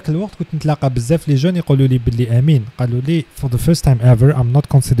هذاك الوقت كنت نتلاقى بزاف لي جون يقولوا لي باللي امين, قالوا لي for the first time ever I'm not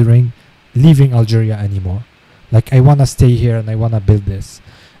considering leaving Algeria anymore. Like I want to stay here and I want to build this.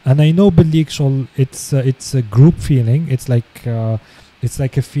 And I know باللي it's a group feeling. It's like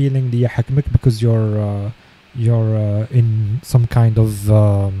a feeling اللي يحكمك because you're in some kind of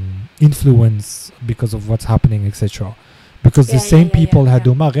influence because of what's happening, etc. Because the same people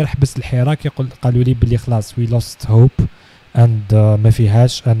هادوما غير حبس الحراك قالوا لي باللي خلاص we lost hope and ما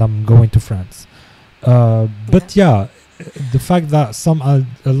فيهاش and I'm going to France. But the fact that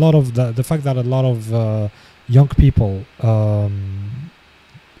a lot of young people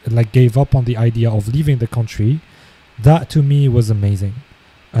like gave up on the idea of leaving the country, that to me was amazing.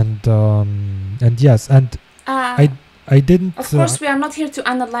 And yes, and I didn't. Of course, we are not here to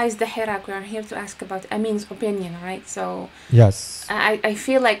analyze the Hirak. We are here to ask about Amin's opinion, right? So yes, I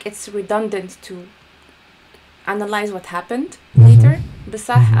feel like it's redundant to analyze what happened later.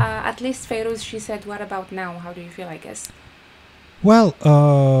 B'sah, at least Fayrouz, she said, "What about now? How do you feel?" I guess. Well,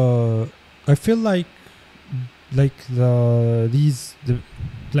 I feel like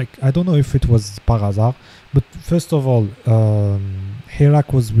I don't know if it was par hasard, but first of all, Hirak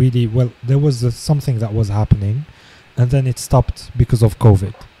was really well. There was something that was happening. And then it stopped because of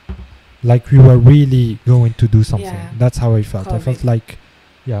COVID. Like we were really going to do something. That's how I felt. COVID.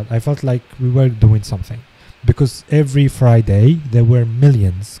 I felt like we were doing something. Because every Friday there were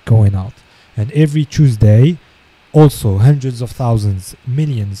millions going out. And every Tuesday also hundreds of thousands,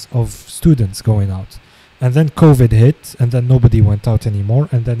 millions of students going out. And then COVID hit, and then nobody went out anymore.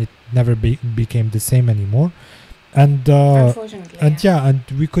 And then it never became the same anymore. And and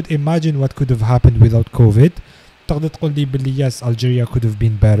we could imagine what could have happened without COVID. تقدر تقول لي باللي yes, Algeria could have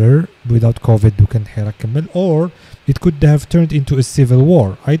been better without COVID وكان حراك كمل, or it could have turned into a civil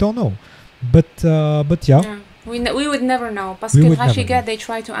war. I don't know, but We would never know. Parce We que would never Rashiga, know. they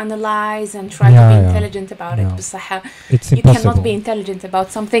try to analyze and try to Yeah, be yeah. intelligent about it. Yeah. بصح It's you impossible. cannot be intelligent about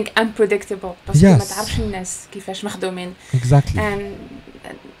something unpredictable. parce que Yes. ما تعرفش الناس كيفاش مخدومين. Exactly. And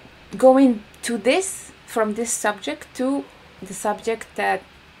going to this, from this subject to the subject that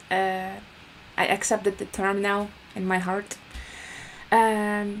I accepted the term now in my heart.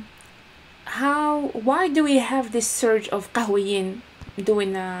 Why do we have this surge of قهويين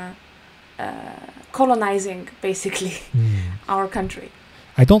doing colonizing basically our country?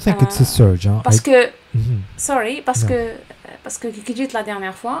 I don't think it's a surge. Huh? Parce que Mhm. sorry parce No. que parce que كي جيت la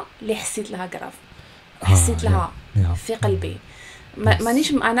dernière fois اللي حسيت لها grave Ah, حسيت لها yeah. في قلبي Yes.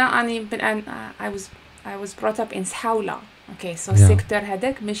 مانيش أنا I was brought up in سحاولة. Okay, so Yeah. sector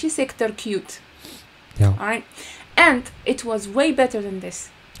هذاك ماشي sector cute. Yeah. Alright, and it was way better than this.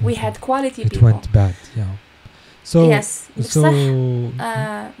 We had quality It people. went bad. Yeah. So Yes. so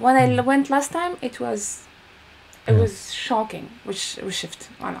When I went last time, it was Yeah. was shocking. Which shift?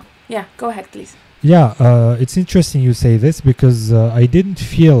 Oh no. Yeah. Go ahead, please. yeah, it's interesting you say this because I didn't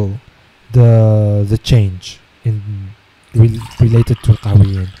feel the change in related to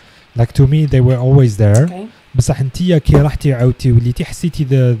القهويين. Like to me, they were always there. Okay. بصح انتيا كي رحتي عاودتي وليتي حسيتي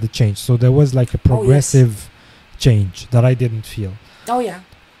the change. So there was like a progressive change that I didn't feel. Oh yeah.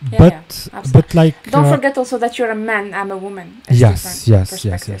 Yeah, but absolutely. but like Don't forget also that you're a man. I'm a woman. It's yes, different yes,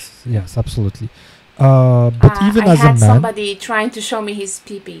 perspective. yes, absolutely. But even I as had a man, somebody trying to show me his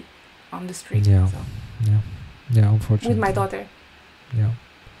pee-pee on the street. Yeah. So, yeah, unfortunately. with my daughter. Yeah.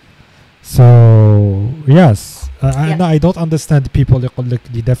 So yes, Yeah. I don't understand people اللي يقول لك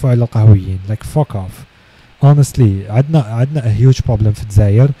اللي يدافعوا على القهويين. Like fuck off. Honestly, عندنا a huge problem في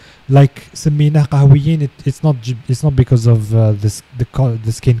الجزائر. Like سميناه قهويين. It's not because of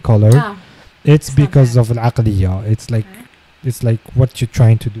the skin color. It's not because bad. of العقلية. It's like what you're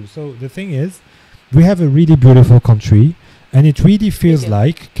trying to do. So the thing is, we have a really beautiful country, and it really feels We do.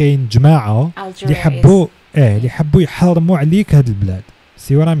 like كاين جماعة Algeria اللي يحبوا اللي يحبوا يحرموا عليك هاد البلاد.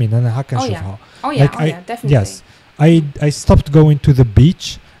 See what I mean? أنا هكا Oh, yeah. نشوفها. Oh yeah, Like oh yeah, definitely. Yes, I stopped going to the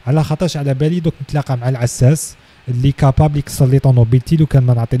beach على خاطرش على بالي دوك نتلاقى مع العساس اللي كابابل يكسر لي طوموبيلتي لو كان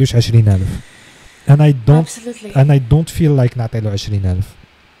ما نعطيلوش 20,000. And I don't feel like نعطيلو 20,000.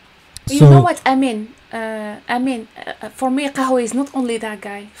 You know what I mean? For me, Qahoui is not only that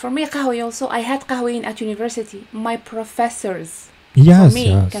guy. For me, Qahoui also, I had Qahoui at university. My professors. Yes, me,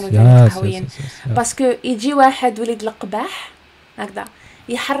 yes, كانوا yes, دايما yes, قهويين. yes, yes, yes. باسكو يجي واحد وليد القباح هكذا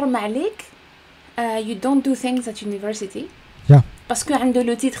يحرم عليك. You don't do things at university. Yeah. باسكو عنده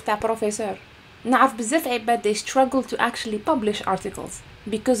لو تيتر تاع بروفيسور. نعرف بزاف عباد they struggle to actually publish articles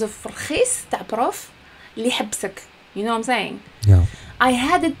because of رخيص تاع بروف اللي يحبسك. You know what I'm saying? Yeah. I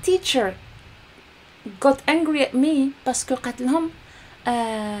had a teacher got angry at me باسكو قالت لهم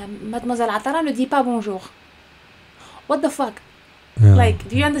mademoiselle عطرة ne dit pas bonjour. What the fuck? Yeah. Like,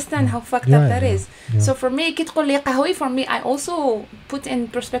 do you understand how fucked up that is? Yeah. So for me, كي تقول لي قهوي, for me, I also put in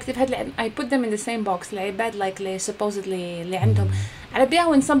perspective I put them in the same box. العباد like اللي supposedly اللي عندهم على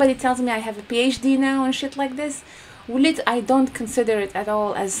بيها when somebody tells me I have a PhD now and shit like this, I don't consider it at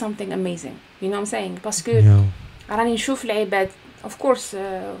all as something amazing. You know what I'm saying? باسكو راني نشوف العباد. Of course,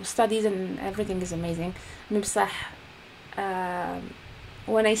 studies and everything is amazing. بصح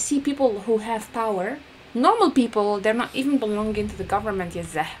when I see people who have power, normal people, they're not even belonging to the government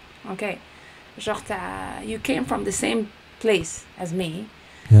يزح. Okay, genre you came from the same place as me,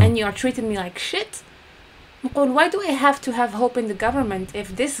 and you are treating me like shit. نقول, why do I have to have hope in the government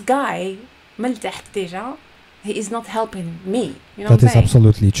if this guy من تحت déjà, he is not helping me? You know that what I'm is saying?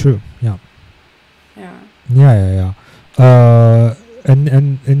 absolutely true. Yeah. Yeah.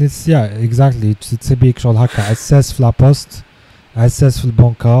 And it's exactly. تسبيك شغل هكا عساس في لابوست, عساس في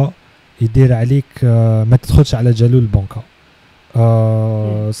البنكة يدير عليك ما تدخلش على جالو البنكة.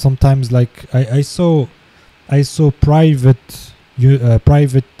 Sometimes like I saw private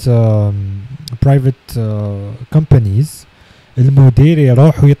companies المدير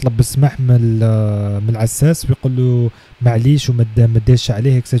يروح ويطلب السماح من العساس ويقول له معليش وما ديرش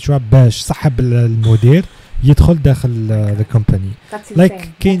عليه اكسترا باش صاحب المدير يدخل داخل the company. Like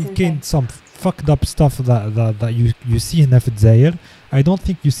كاين some fucked up stuff that you see هنا في الجزائر. I don't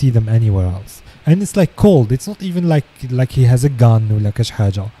think you see them anywhere else. And it's like cold. It's not even like he has a gun ولا كاش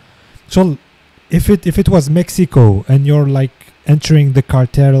حاجة. So if it was Mexico and you're like entering the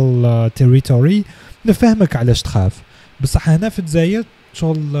cartel territory, نفهمك علاش تخاف. بصح هنا في الجزائر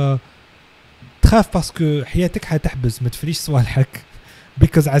شغل تخاف باسكو حياتك حتحبس ما تفريش صوالحك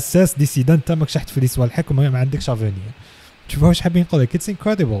because عساس ديسيدا انت ماكش تفري صوالحك وما عندكش افونير. تشوف واش حابين نقول لك. It's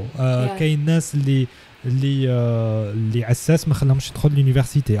incredible. كاين ناس اللي عساس ما خلاهمش يدخل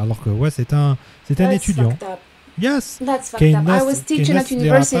لونيفرسيتي alors que ouais c'est un étudiant. يس That's fucked كاين up. I was كاين teaching at ناس اللي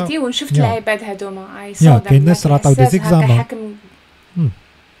university ونشفت Yeah. العباد هادوما. I saw Yeah, them كاين ناس like راه عطاو des أستاذ هكا examens. حاكم. Hmm.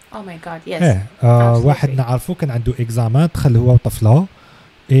 Oh my god, yes. ايه واحد Absolutely. نعرفو كان عنده اكزامان دخل هو وطفله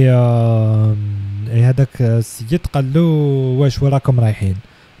اي هذاك السيد قال له واش وراكم رايحين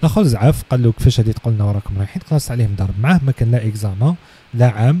الاخر زعف قال له كيفاش هادي تقول لنا وراكم رايحين قاص عليهم ضرب معاه ما كان لا اكزامان لا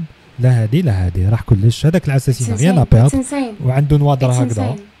عام لا هادي لا هادي راح كلش هذاك العساسي It's ريان insane. ابيض It's insane. وعنده نوادر It's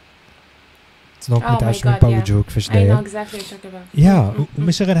هكذا insane. دونك ما Oh my تعرفش من God, با yeah. وجهه كيفاش I know داير exactly what you're talking about. يا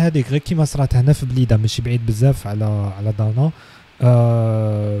وماشي غير هذيك غير كيما صرات هنا في بليده ماشي بعيد بزاف على دارنا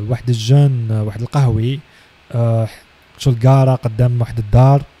واحد الجون واحد القهوي شو القاره قدام واحد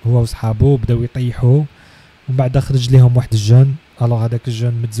الدار هو وصحابه بداو يطيحوا ومن بعد خرج ليهم واحد الجون الوغ هذاك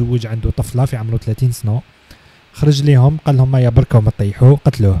الجون متزوج عنده طفله في عمره 30 سنه خرج ليهم قال لهم يا بركه وما تطيحوا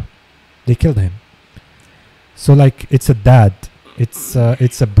قتلوه they killed him so like it's a dad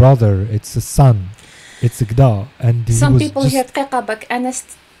it's a brother it's a son it's كدا and he Some was people just here دقيقة but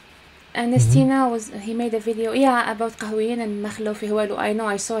Anestina was he made a video about قهويين and ما خلو فيه والو. I know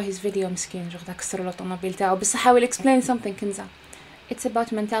I saw his video مسكين جو غدا كسروا له الطوموبيل تاعو بصح I will explain something كنزة. It's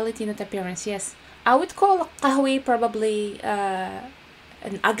about mentality not appearance. Yes, I would call قهوي probably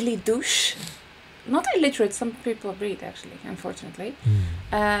an ugly douche, not illiterate. Some people breed actually, unfortunately.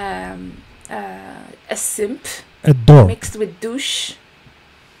 A simp a dork mixed with douche.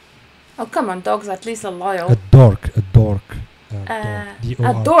 Oh come on, dogs at least are loyal. a dork A dork.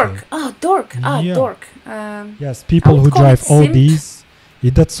 Yeah. Dork. Yes, people I would who call drive it simp. Audis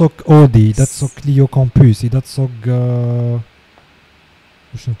يدتصق Audi يدتصق Clio Campus يدتصق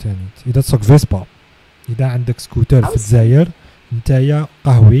وشنو تاني يدتصق فيسبا إذا عندك سكوتر في الجزائر نتايا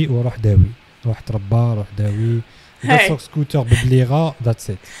قهوي وروح داوي روح تربى روح داوي يدتصق سكوتر ببليغة that's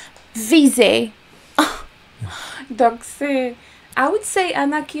it Vise. Donc c'est I would say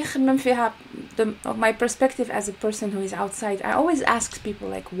أنا كي خمم فيها my perspective as a person who is outside I always ask people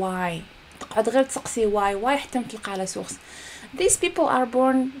like why تقعد غير تسقسي why حتى تلقى على سورس. These people are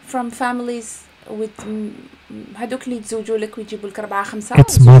born from families with هادوك اللي يتزوجوا لك ويجيبوا لك 4 5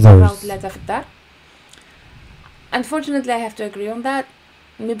 It's mothers. 3 في الدار. Unfortunately I have to agree on that.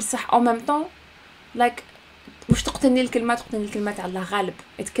 مي بصح en même temps like واش تقتلني الكلمة تاع الله غالب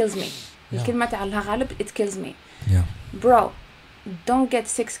it kills me. الكلمة تاع الله غالب it kills me. Bro, don't get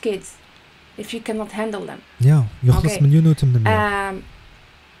 6 kids if you cannot handle them. يخلص Okay. مليون وثمانمية.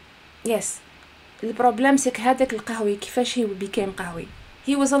 Yes. البروبلم سك هذاك القهوي كيفاش he became قهوي.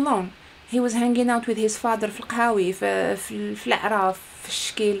 He was alone. He was hanging out with his father في القهاوي في الأعراف في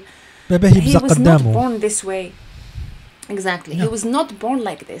الشكل. بابا He يبزق was not قدامه. born this way. Exactly. He was not born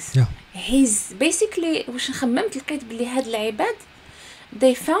like this. He's basically واش خممت لقيت بلي هاد العباد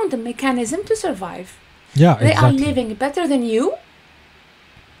they found a mechanism to survive. They are living better than you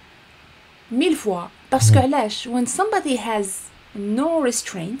 1000 fois. Parce que علاش when somebody has no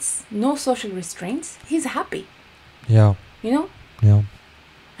restraints, no social restraints, he's happy. You know?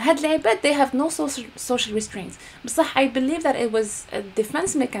 هاد العباد they have no social restraints. بصح I believe that it was a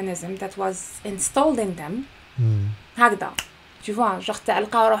defense mechanism that was installed in them. هكذا. Tu vois, genre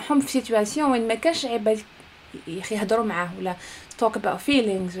تلقاو روحهم في situation وين ما كانش عباد يهضروا معاه ولا talk about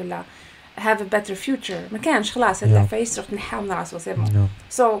feelings ولا have a better future. ما كانش خلاص هاد العفايس رح تنحاو من راسو سي بون.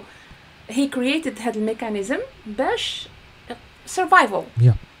 So he created هاد الميكانيزم باش survival.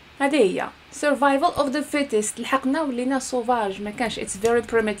 هذه هي survival of the fittest. لحقنا ولينا sauvage ما كانش it's very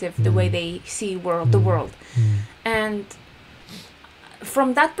primitive the way they see the world. And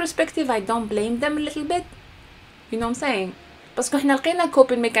from that perspective I don't blame them a little bit. You know what I'm saying? باسكو احنا لقينا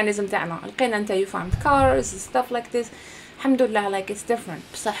coping mechanism تاعنا لقينا انت you found cars stuff like this الحمد لله like it's different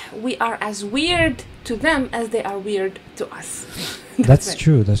بصح we are as weird to them as they are weird to us. That's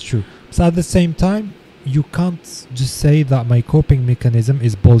true so at the same time you can't just say that my coping mechanism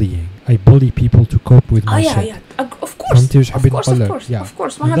is bullying. I bully people to cope with my shit. Of course. Of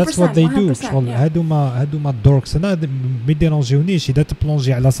course. 100%. And that's what they do. هادو ما الدوركس انا ما يديرونجيونيش اذا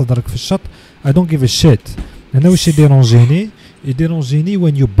تبلونجي على صدرك في الشط I don't give a shit. انا واش يديرونجيني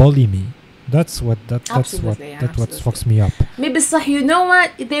when you bully me. That's what fucks me up. Maybe صح you know what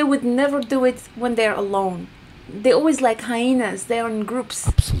they would never do it when they're alone. They always like hyenas. They are in groups.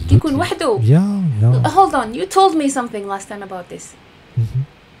 Absolutely. يكون وحده. Yeah. Hold on. You told me something last time about this.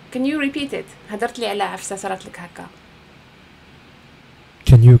 Can you repeat it? هدرت لي على عفسة صارت لك هكا.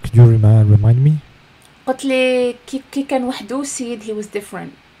 Can you remind me? قلت لي كي كان وحده السيد he was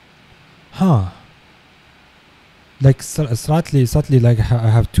different. Like صارت لي like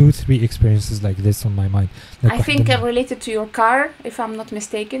I have 2-3 experiences like this on my mind. Like I think related to your car if I'm not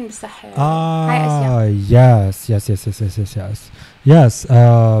mistaken. بصح yes. Yes.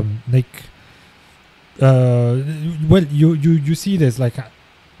 Like well, you see this like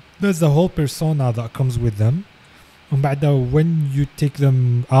there's the whole persona that comes with them. ومن بعد when you take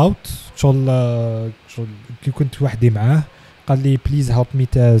them out شغل كي كنت وحدي معاه قال لي please help me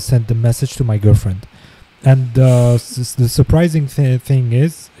to send a message to my girlfriend. And the surprising thing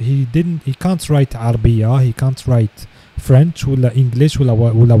is he can't write عربية, he can't write French ولا English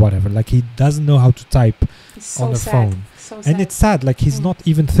ولا whatever, like he doesn't know how to type so on a sad. phone. So sad. And it's sad, like he's not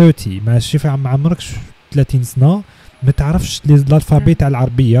even 30. ما شوفي ما عمركش 30 سنة ما تعرفش الالفابيت تاع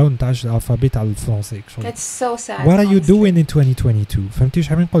العربية وما تعرفش الالفابيت تاع الفرنسي. That's so sad. What are you honestly. doing in 2022? فهمتي واش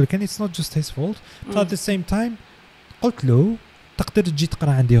حابين نقول لك؟ and it's not just his fault. At the same time قلت له تقدر تجي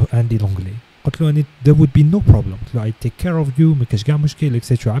تقرا عندي لونجلي. قلت له أني there would be no problem. قلت له I take care of you ما كاش كاع مشكل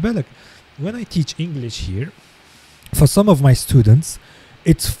etc. عبالك when I teach English here for some of my students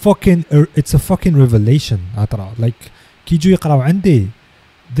it's a fucking revelation عطرا. like كي يجوا يقراو عندي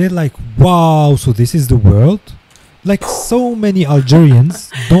they're like wow so this is the world. like so many Algerians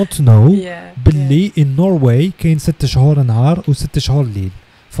don't know باللي in Norway كاين 6 شهور نهار و 6 شهور ليل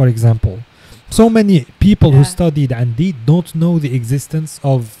for example. so many people who studied عندي don't know the existence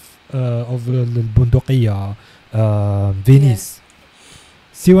of البندقية Venice.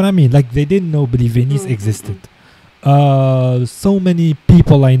 see what I mean? like they didn't know بلي Venice existed. so many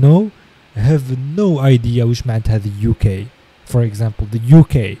people I know have no idea وش معناتها the UK. for example the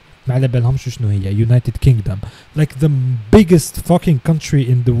UK ما على بالهمش شنو هي United Kingdom, like the biggest fucking country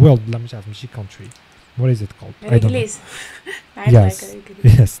in the world. لا مش عارف ماشي country, what is it called? I don't know.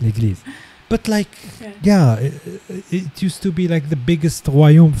 yes الإنجليز. but like yeah it used to be like the biggest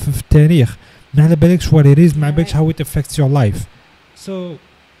royaume في التاريخ. ما على بالكش what it is, ما على بالكش how it affects your life. so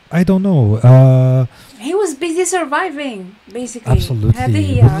I don't know. he was busy surviving basically.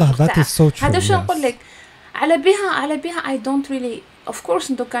 absolutely والله that is so true. هذا شو نقول لك على بها I don't really of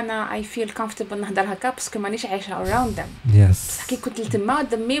course ندوك انا I feel comfortable نهضر هكا باسكو مانيش عايشه around them. yes كي كنت لتما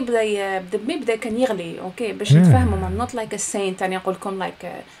دمي بدا كان يغلي اوكي باش نتفاهموا. I'm not like a saint انا نقول لكم like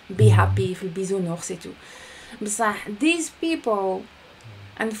be happy في البيزونوغ سي تو. بصح these people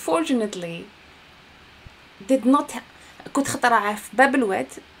unfortunately did not كنت خطره في باب الواد.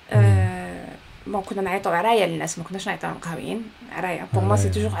 ما كنا نعيطوا عرايا للناس, ما كناش نعيطوا مقهوين عرايا. بور ما سي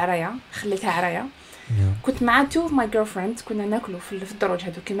توجور عرايا, خليتها عرايا. كنت مع تو ماي جيرل فريند كنا ناكلوا في الدروج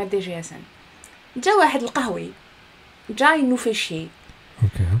هذو كيما دي جي اس ان. جا واحد القهوي جاي نوفيشي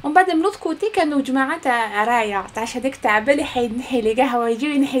اوكي, ومن بعد من لوط كوتي كانوا جماعه تاع عرايا تاع هذاك تاع بالي حينحي لي قهوه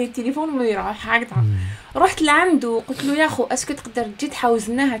يجي ينحي لي التليفون ويروح هكذا. رحت لعنده قلت له يا خو اسكو تقدر تجي تحاوز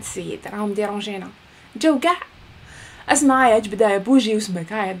لنا هاد السيد راهم ديرونجينا. جاو كاع اسمع يا بدايه بوجي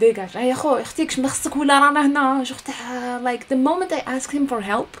واسمك هاي ديكاج يا خو اختيك شنو خصك ولا رانا هنا شفت like the moment I asked him for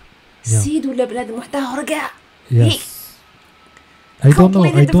help سيد ولا بلاد محتاه رجع. yes I don't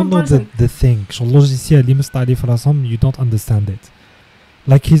know the thing شو اللوجيسيال اللي مستعلي في راسهم you don't understand it.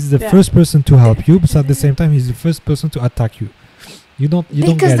 like he's the first person to help you but at the same time he's the first person to attack you. you don't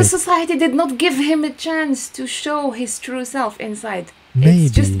because get the it. society did not give him a chance to show his true self inside. Maybe,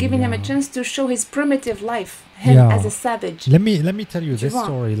 it's just giving him a chance to show his primitive life, him as a savage. let me tell you this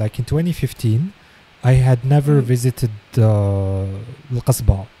story. like in 2015 I had never visited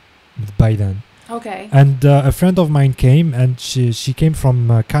القصبة by then. okay, and a friend of mine came and she came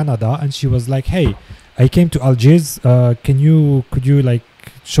from Canada and she was like hey I came to Algiers, could you like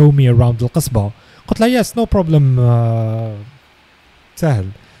show me around القصبة. قلت لها yes no problem سهل.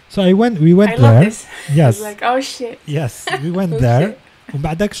 so we went I there. love this. yes I was like oh shit. yes we went there. ومن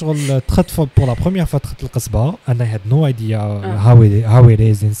بعدك شغل دخلت pour la première fois دخلت القصبة and I had no idea how it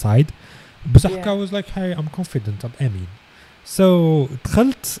is inside. بصح I was like hey I'm confident I'm Amin. so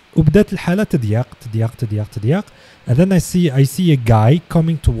دخلت وبدأت الحالة تضيق and then I see a guy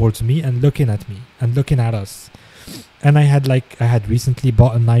coming towards me and looking at me and looking at us. and I had recently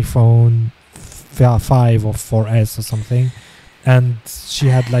bought an iPhone 5 or 4S or something and she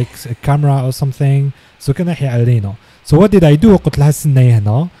had like a camera or something. so كان يحيى علينا. so what did I do؟ قلت لها استني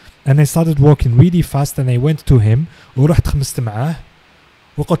هنا and I started walking really fast and I went to him ورحت خمست معاه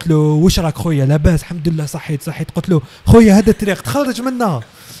وقلت له وش راك خويا لاباس الحمد لله صحيت. قلت له خويا هذا الطريق تخرج منه.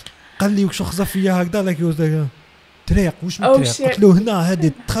 قال لي وش خزف فيا هكذا لك طريق وش من طريق. قلت له هنا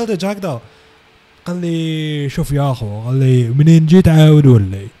هذه تخرج هكذا. قال لي شوف يا اخو قال لي منين جيت عاود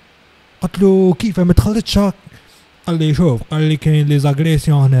ولا. قلت له كيف ما تخرجش. قال لي شوف قال لي كاين لي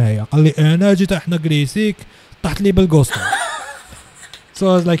زاغريسيون هنايا. قال لي انا جيت احنا غريسيك طحت لي بالقوسطه. so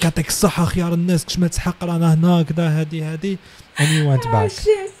I was like يعطيك الصحة خيار الناس كش ما تسحق رانا هنا كذا هذه and he went back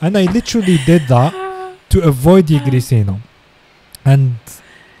and I literally did that to avoid Igrisino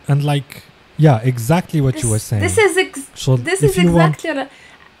and like yeah exactly what you were saying. This is exactly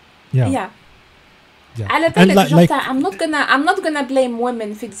yeah على بالك جوتا I'm not gonna blame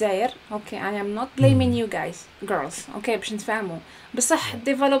women في الجزائر okay I'm not blaming you guys girls okay باش نتفاهموا بصح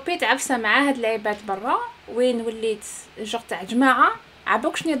ديفلوبيت عفسه مع هاد اللعيبات برا وين وليت تاع جماعه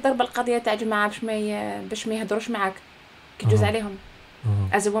عبوك شنو الضربه القضيه تاع جماعه باش ما يهضروش معاك كي تجوز عليهم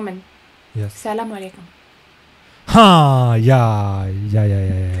as a woman السلام عليكم ها يا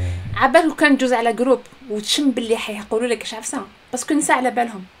عبالو كان تجوز على جروب وتشم باللي حيقولوا لك اش عفسه باسكو نساء على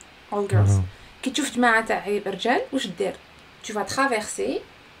بالهم all girls كي تشوف جماعه تاع رجال واش دير tu vas traverser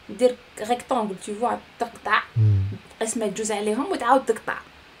دير ريكتانغل tu vois تقطع اسمها تجوز عليهم وتعاود تقطع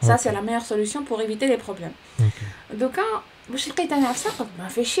ça c'est la meilleure solution pour éviter les problèmes دوكا واش لقيت انا عفسه ما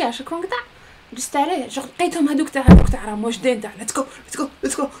في شي اش كون قطع جست عليه جو لقيتهم هذوك تاع راه واجدين تاع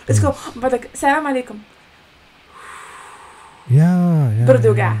let's go بعدك السلام عليكم يا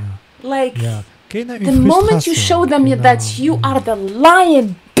بردو كاع like the moment you show them that you are the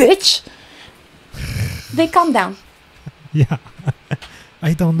lion bitch they calm down yeah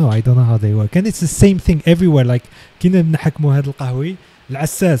I don't know how they work and it's the same thing everywhere like كنا نحكموا هذا القهوي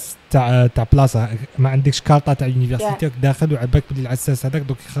العساس تاع بلاصه ما عندكش كارطه تاع يونيفرسيتي داخل وعباك بلي العساس هذاك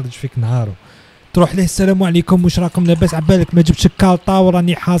دوك يخرج فيك نهارو تروح ليه السلام عليكم واش راكم لاباس عبالك ما جبتش الكارطه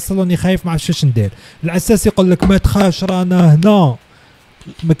وراني حاصل وراني خايف ما عرفتش واش ندير العساس يقول لك ما تخافش رانا هنا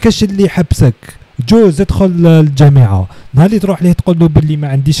ما كاش اللي يحبسك جوز ادخل الجامعه نهار اللي تروح ليه تقول له باللي ما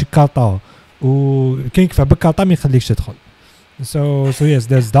عنديش الكارطه وكاين كيف بالكارطه ما يخليكش تدخل so yes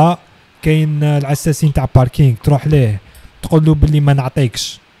there's that كاين العساسين تاع باركينغ تروح ليه تقول له باللي ما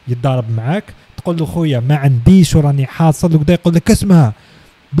نعطيكش يتضارب معاك تقول له خويا ما عنديش وراني حاصل وكذا يقول لك اسمع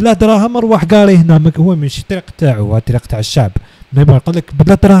بلا دراهم روح قاري هنا هو ماشي الطريق تاعو الطريق تاع الشعب يقول لك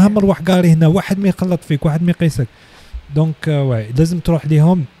بلا دراهم روح قاري هنا واحد ما يخلط فيك واحد ما يقيسك دونك واي لازم تروح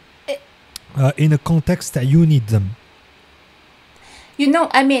ليهم in a context تاع you need them you know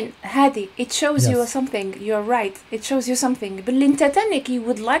I mean هادي it shows you something you're right it shows you something باللي انت تانيك you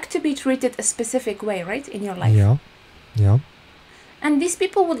would like to be treated a specific way right in your life yeah and these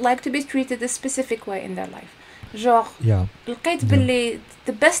people would like to be treated a specific way in their life genre لقيت باللي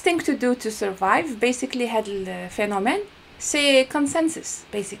the best thing to do to survive basically هاد الفينومين c'est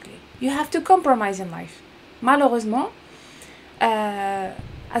consensus basically you have to compromise in life malheureusement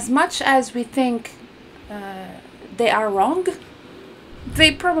as much as we think they are wrong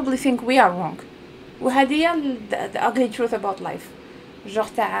they probably think we are wrong وهذه هي the ugly truth about life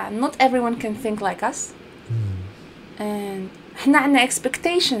genre تاع not everyone can think like us and احنا عنا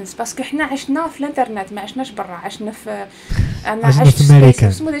expectations باسكو احنا عشنا في الانترنت ما عشناش برا عشنا في انا عشت في امريكا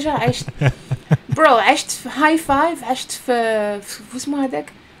اسمه ديجا عشت برو عشت في هاي فايف عشت في اسمه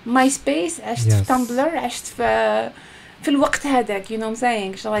هذاك ماي سبيس عشت في تامبلر عشت في الوقت هذاك you know what I'm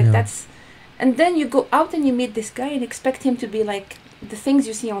saying so like that's and then you go out and you meet this guy and expect him to be like the things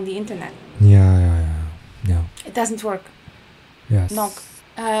you see on the internet yeah it doesn't work yes donc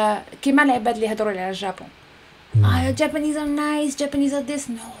كيما العباد اللي هضروا على الجابون Japanese are nice, Japanese are this.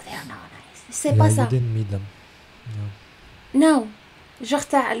 No, they are not nice. C'est pas ça. You didn't meet them. No. genre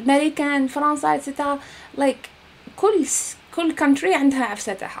تاع الامريكان فرنسا etc. like كل country عندها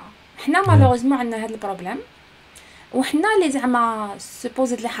عفسه تاعها. احنا مالوغوزمون عندنا هذا البروبليم وحنا اللي زعما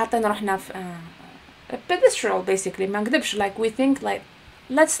supposedly حاطين روحنا في pedestal basically ما نكذبش like we think like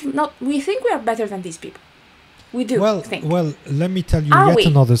we think we are better than these people. We do think. Well, let me tell you yet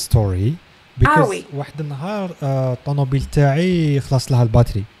another story. because واحد النهار الطوموبيل تاعي خلص لها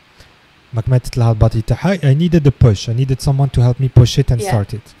الباتري ما كملت لها الباتري تاعها I needed a push I needed someone to help me push it and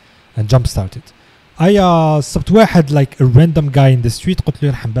start it and jump start it صبت واحد like a random guy in the street قلت له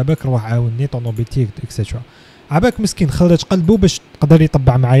يرحم بابك روح عاوني طوموبيلتي etc عباك مسكين خرج قلبه باش قدر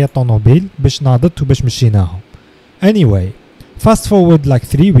يطبع معايا الطوموبيل باش ناضت وباش مشيناهم anyway fast forward like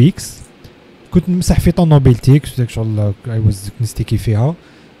 3 weeks كنت نمسح في طوموبيلتي كنت شغل I was نستيكي فيها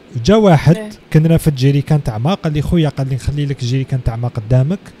جا واحد كان رافد جيريكان تاع ماء قال لي خويا قال لي نخلي لك جيريكان تاع ماء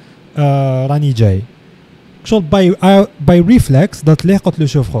قدامك راني جاي شغل باي ريفلكس درت ليه قلت له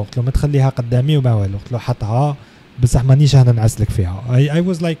شوف قلت له ما تخليها قدامي وما والو قلت له حطها بصح مانيش انا نعسلك فيها I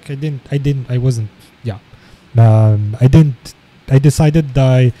was like I wasn't I decided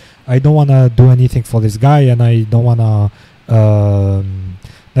I don't want to do anything for this guy and I don't want to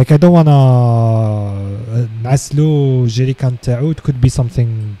like I don't want to نعسلو جيريكان تاعو it could be something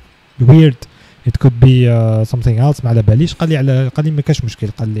weird it could be something else ما على باليش قال لي ما كاش مشكل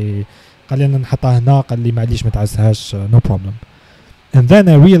قال لي انا نحطها هنا قال لي معليش ما تعسهاش no problem and then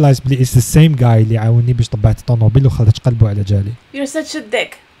I realized بلي it's the same guy اللي عاوني باش طبعت الطوموبيل وخرج قلبه على جالي. You're such a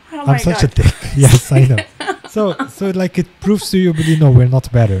dick. Oh I'm such a dick. Yes, I know. so like it proves to you, but no, we're not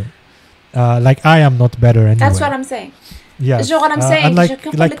better. Like I am not better anyway. That's what I'm saying. Yes. Genre, what I'm saying, and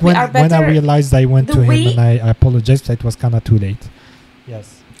like when I realized I went to him and I apologized, it was kind of too late. Yes.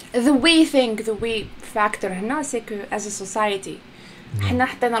 The we factor هنا c'est que as a society احنا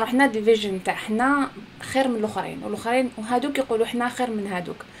حتى رحنا division تاع احنا خير من الاخرين والاخرين وهادوك يقولوا احنا خير من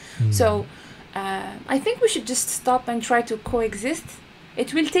هادوك. So I think we should just stop and try to coexist.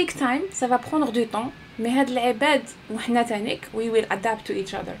 It will take time, ça va prendre du temps, mais هاد العباد وحنا تانيك we will adapt to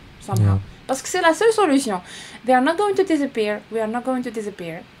each other somehow. Parce que c'est la seule solution. They are not going to disappear. We are not going to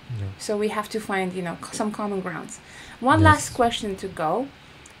disappear. So we have to find, some common grounds. One last question to go.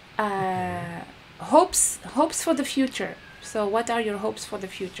 Hopes for the future. So what are your hopes for the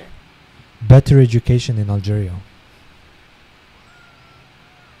future? Better education in Algeria.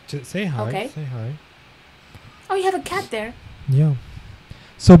 Say hi. Okay. Say hi. Oh, you have a cat there. Yeah.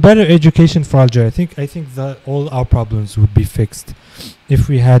 So better education for Algeria. I think that all our problems would be fixed if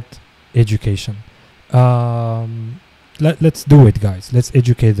we had education. Let's do it, guys. Let's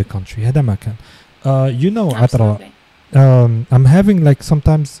educate the country. هذا ما كان. Atra, I'm having like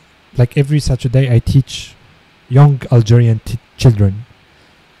sometimes, like every Saturday, I teach young Algerian children,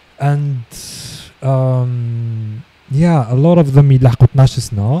 and a lot of them يلحقوا 12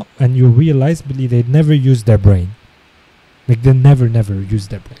 سنة, and you realize really they never use their brain. Like they never use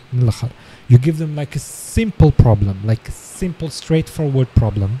their brain. You give them like a simple problem, like a simple straightforward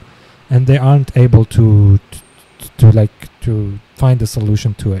problem, and they aren't able to find a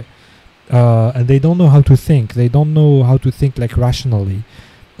solution to it. And they don't know how to think. They don't know how to think like rationally,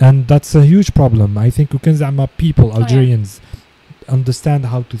 and that's a huge problem. I think people, Algerians, understand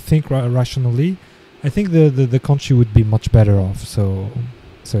how to think rationally. I think the country would be much better off.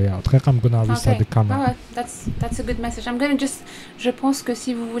 So yeah, I'm gonna restart the camera. Oh, that's a good message. Je pense que si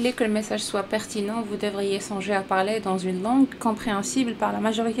vous voulez que le message soit pertinent, vous devriez songer à parler dans une langue compréhensible par la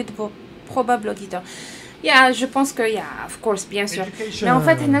majorité de vos probables auditeurs. Yeah, je pense que of course, bien sûr. Mais en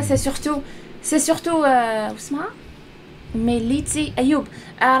fait, c'est surtout اسمها ميليتي أيوب.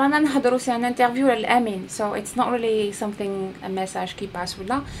 رانا نحضروا un interview للأمين. So it's not really something a message qui passe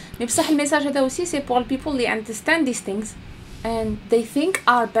ولا. Mais بصح الميساج هذا aussi c'est pour the people اللي understand these things and they think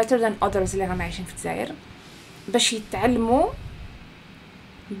are better than others اللي راهم عايشين في الجزائر باش يتعلموا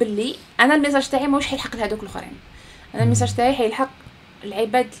باللي انا الميساج تاعي ماهوش حيلحق لهذوك الاخرين. انا الميساج تاعي حيلحق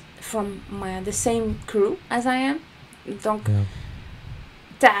العباد from the same crew as I am. Donc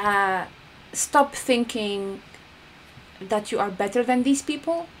تاع stop thinking that you are better than these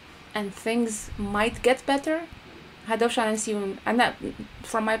people and things might get better. هادوش انا نسيون انا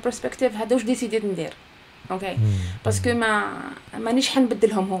from my perspective هادوش ديسيديت ندير. اوكي باسكو مانيش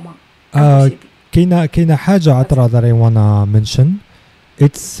حنبدلهم هما. كاينه حاجه عطره that I wanna mention.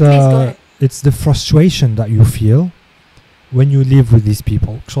 It's the frustration that you feel when you live with these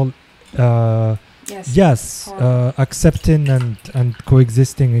people. Accepting and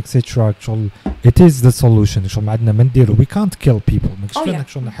coexisting, etc. It is the solution. We can't kill people.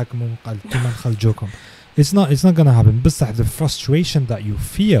 It's not gonna happen. But the frustration that you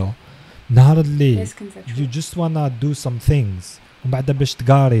feel, you just wanna do some things. وبعدها باش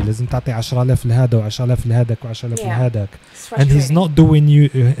تقاري لازم تعطي 10,000 لهذا و10,000 لهذاك و10,000 لهذاك. And he's not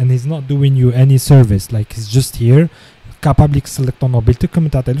doing you any service. Like he's just here capable يكسلك طونوبيلتك ما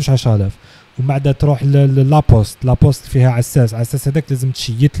تعطيلوش 10,000. وبعدها تروح لابوست فيها عساس هذاك لازم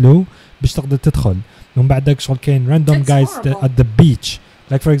تشيت له باش تقدر تدخل. ومن بعدك شغل كاين random guys at the beach.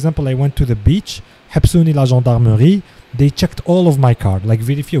 Like for example I went to the beach حبسوني لا gendarmerie. They checked all of my card. Like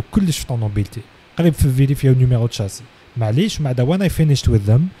فيريفيو كلش في طونوبيلتي. قريب في فيريفيو نيميرو تشاسي. معليش وبعدها when I finished with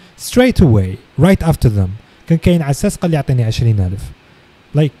them straight away right after them كاين عساس قال لي يعطيني 20,000.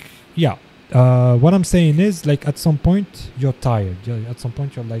 Like what I'm saying is like at some point you're tired. At some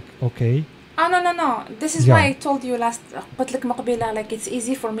point you're like okay. No. This is why I told you last قلت لك مقبلة like it's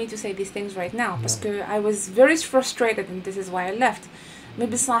easy for me to say these things right now because I was very frustrated and this is why I left. Mais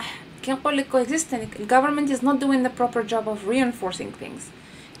بصح كي نقول لك coexisting the government is not doing the proper job of reinforcing things.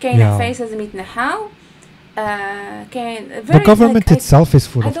 كاين فايس لازم يتنحاو. The government itself is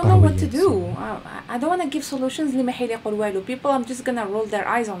full of I don't know what to do. I don't want to give solutions اللي ما حيلاقوا والو. People are just gonna roll their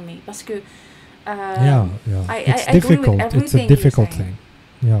eyes on me parce que it's difficult. It's a difficult thing.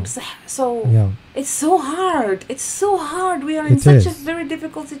 It's so hard. We are in such a very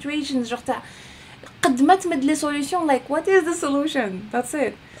difficult situation. قد ما تمد لي solution like what is the solution? That's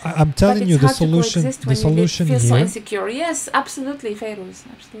it. I'm telling you the solution feel here. So insecure. Yes, absolutely, Fayrouz.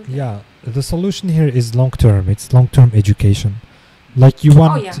 Absolutely. Yeah, the solution here is long term. It's long term education. Like you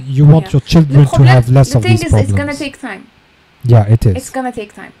want your children to have less of these problems. The thing is, it's gonna take time. Yeah, it is. It's gonna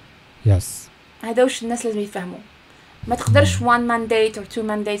take time. Yes. هذوش الناس لازم يفهموا. ما تقدرش one mandate or two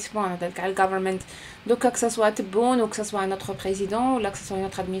mandates بون هذاك على الجوفرمنت دوكا كسوا تبون وكسوا نوتر بريزيدون ولا كسوا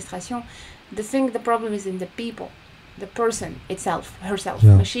نوتر ادمينستراسيون. The thing, the problem is in the people, the person itself, herself.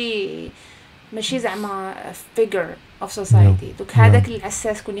 ماشي زعما figure of society. دوك هذاك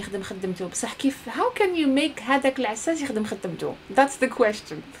العساس كون يخدم خدمته بصح كيف how can you make هذاك العساس يخدم خدمته؟ That's the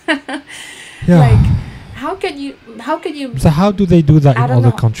question. Like how can you So how do they do that in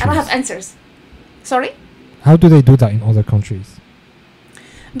other countries? I don't have answers. Sorry? How do they do that in other countries?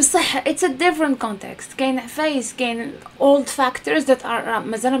 بصح it's a different context. كاين عفايس كاين old factors that are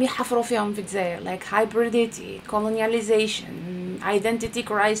مازالهم يحفروا فيهم في الجزائر like hybridity, colonialization, identity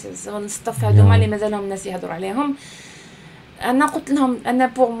crisis. الصف هذوما اللي مازالهم الناس يهضروا عليهم. أنا قلت لهم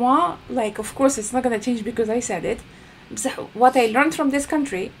أنا pour moi like of course it's not gonna change because I said it. بصح what I learned from this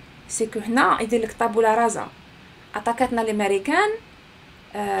country c'est que هنا يدير لك طابولا رازا. أتاكتنا الأمريكان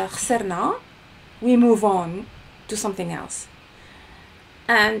خسرنا. We move on to something else.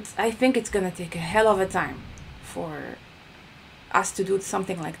 And I think it's gonna take a hell of a time for us to do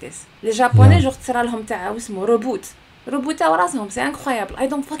something like this. Les Japonais جوغ تصرا لهم تاع اسمه روبوت. روبوتاو راسهم c'est incroyable. I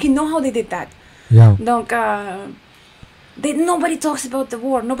don't fucking know how they did that. Yeah. Donc nobody talks about the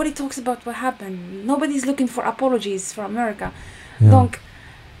war. Nobody talks about what happened. Nobody's looking for apologies for America. Yeah. Donc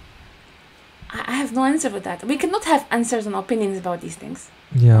I have no answer for that. We cannot have answers and opinions about these things.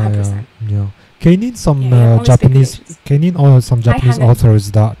 Yeah. كاينين some Japanese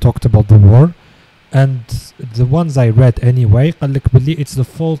authors that talked about the war, and the ones I read anyway قال لك بلي it's the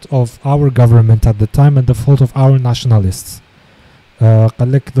fault of our government at the time and the fault of our nationalists.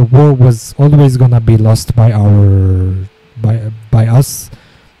 قال لك the war was always gonna be lost by us.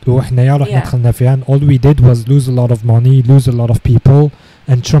 وحنايا رحنا دخلنا فيها and all we did was lose a lot of money, lose a lot of people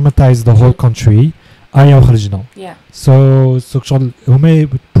and traumatize the whole country. وخرجنا. So شغل هما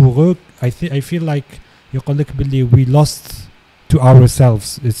pour eux I feel like يقول لك باللي we lost to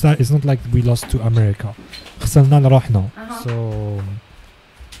ourselves. It's not like we lost to America. خسرنا لروحنا.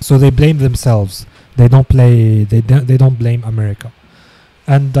 So they blame themselves. They don't blame America.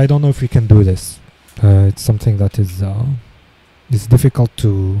 And I don't know if we can do this. It's something that is it's difficult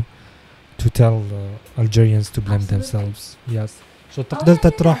to tell Algerians to blame themselves. Yes. So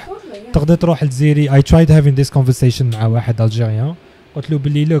تقدر تروح لزيري. I tried having this conversation مع واحد ألجيريان. قلت له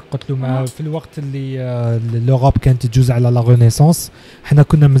باللي قلت له مع في الوقت اللي لوروب كانت تجوز على لا رينيسانس حنا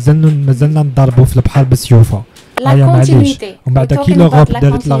كنا مازلنا نضربوا في البحر بسيوفه. معليش ومن بعد كي لوروب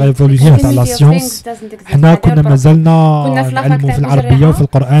دارت لا ريفوليسيون تاع لا سيونس حنا كنا مازلنا نعلموا في العربيه وفي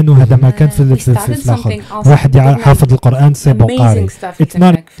القران وهذا ما كان في الاخر واحد حافظ القران سي بون قاري.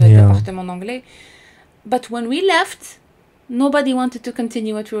 But when we left nobody wanted to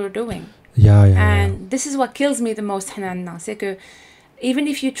continue what we were doing. And this is what kills me the most حنا c'est que even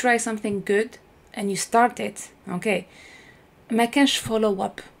if you try something good and you start it, okay, ما كانش follow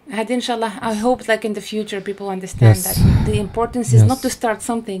up. هذه إن شاء الله I hope like in the future people understand that the importance is not to start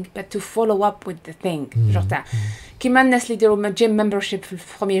something but to follow up with the thing. كيما الناس اللي يديروا gym membership في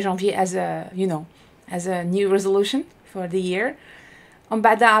 1 janvier as a you know as a new resolution for the year. ومن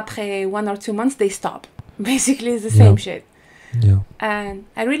بعد après 1 or 2 months they stop. Basically it's the same shit. And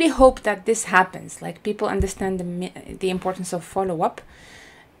I really hope that this happens. Like people understand the importance of follow-up.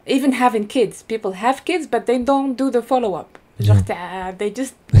 Even having kids, people have kids, but they don't do the follow-up. They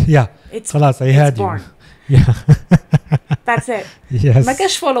just it's خلاص I had you. That's it. ما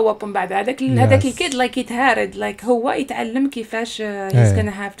كاش follow-up من بعد هذاك الكيد like يتهارد like هو يتعلم كيفاش he's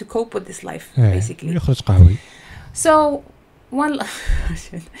gonna have to cope with this life basically. يخرج قهوي.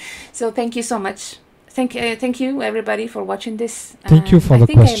 So thank you so much. Thank you everybody for watching this. Thank you for the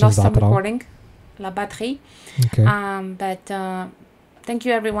questions. I lost some recording, la batterie. Okay. But thank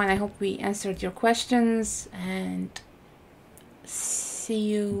you everyone. I hope we answered your questions and see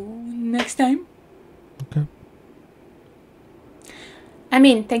you next time. Okay. I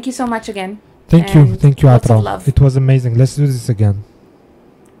mean, thank you so much again. Thank you, Atra. It was amazing. Let's do this again.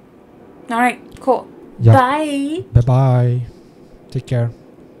 All right, cool. Yeah. Bye. Bye. Take care.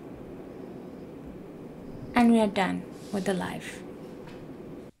 And we are done with the live.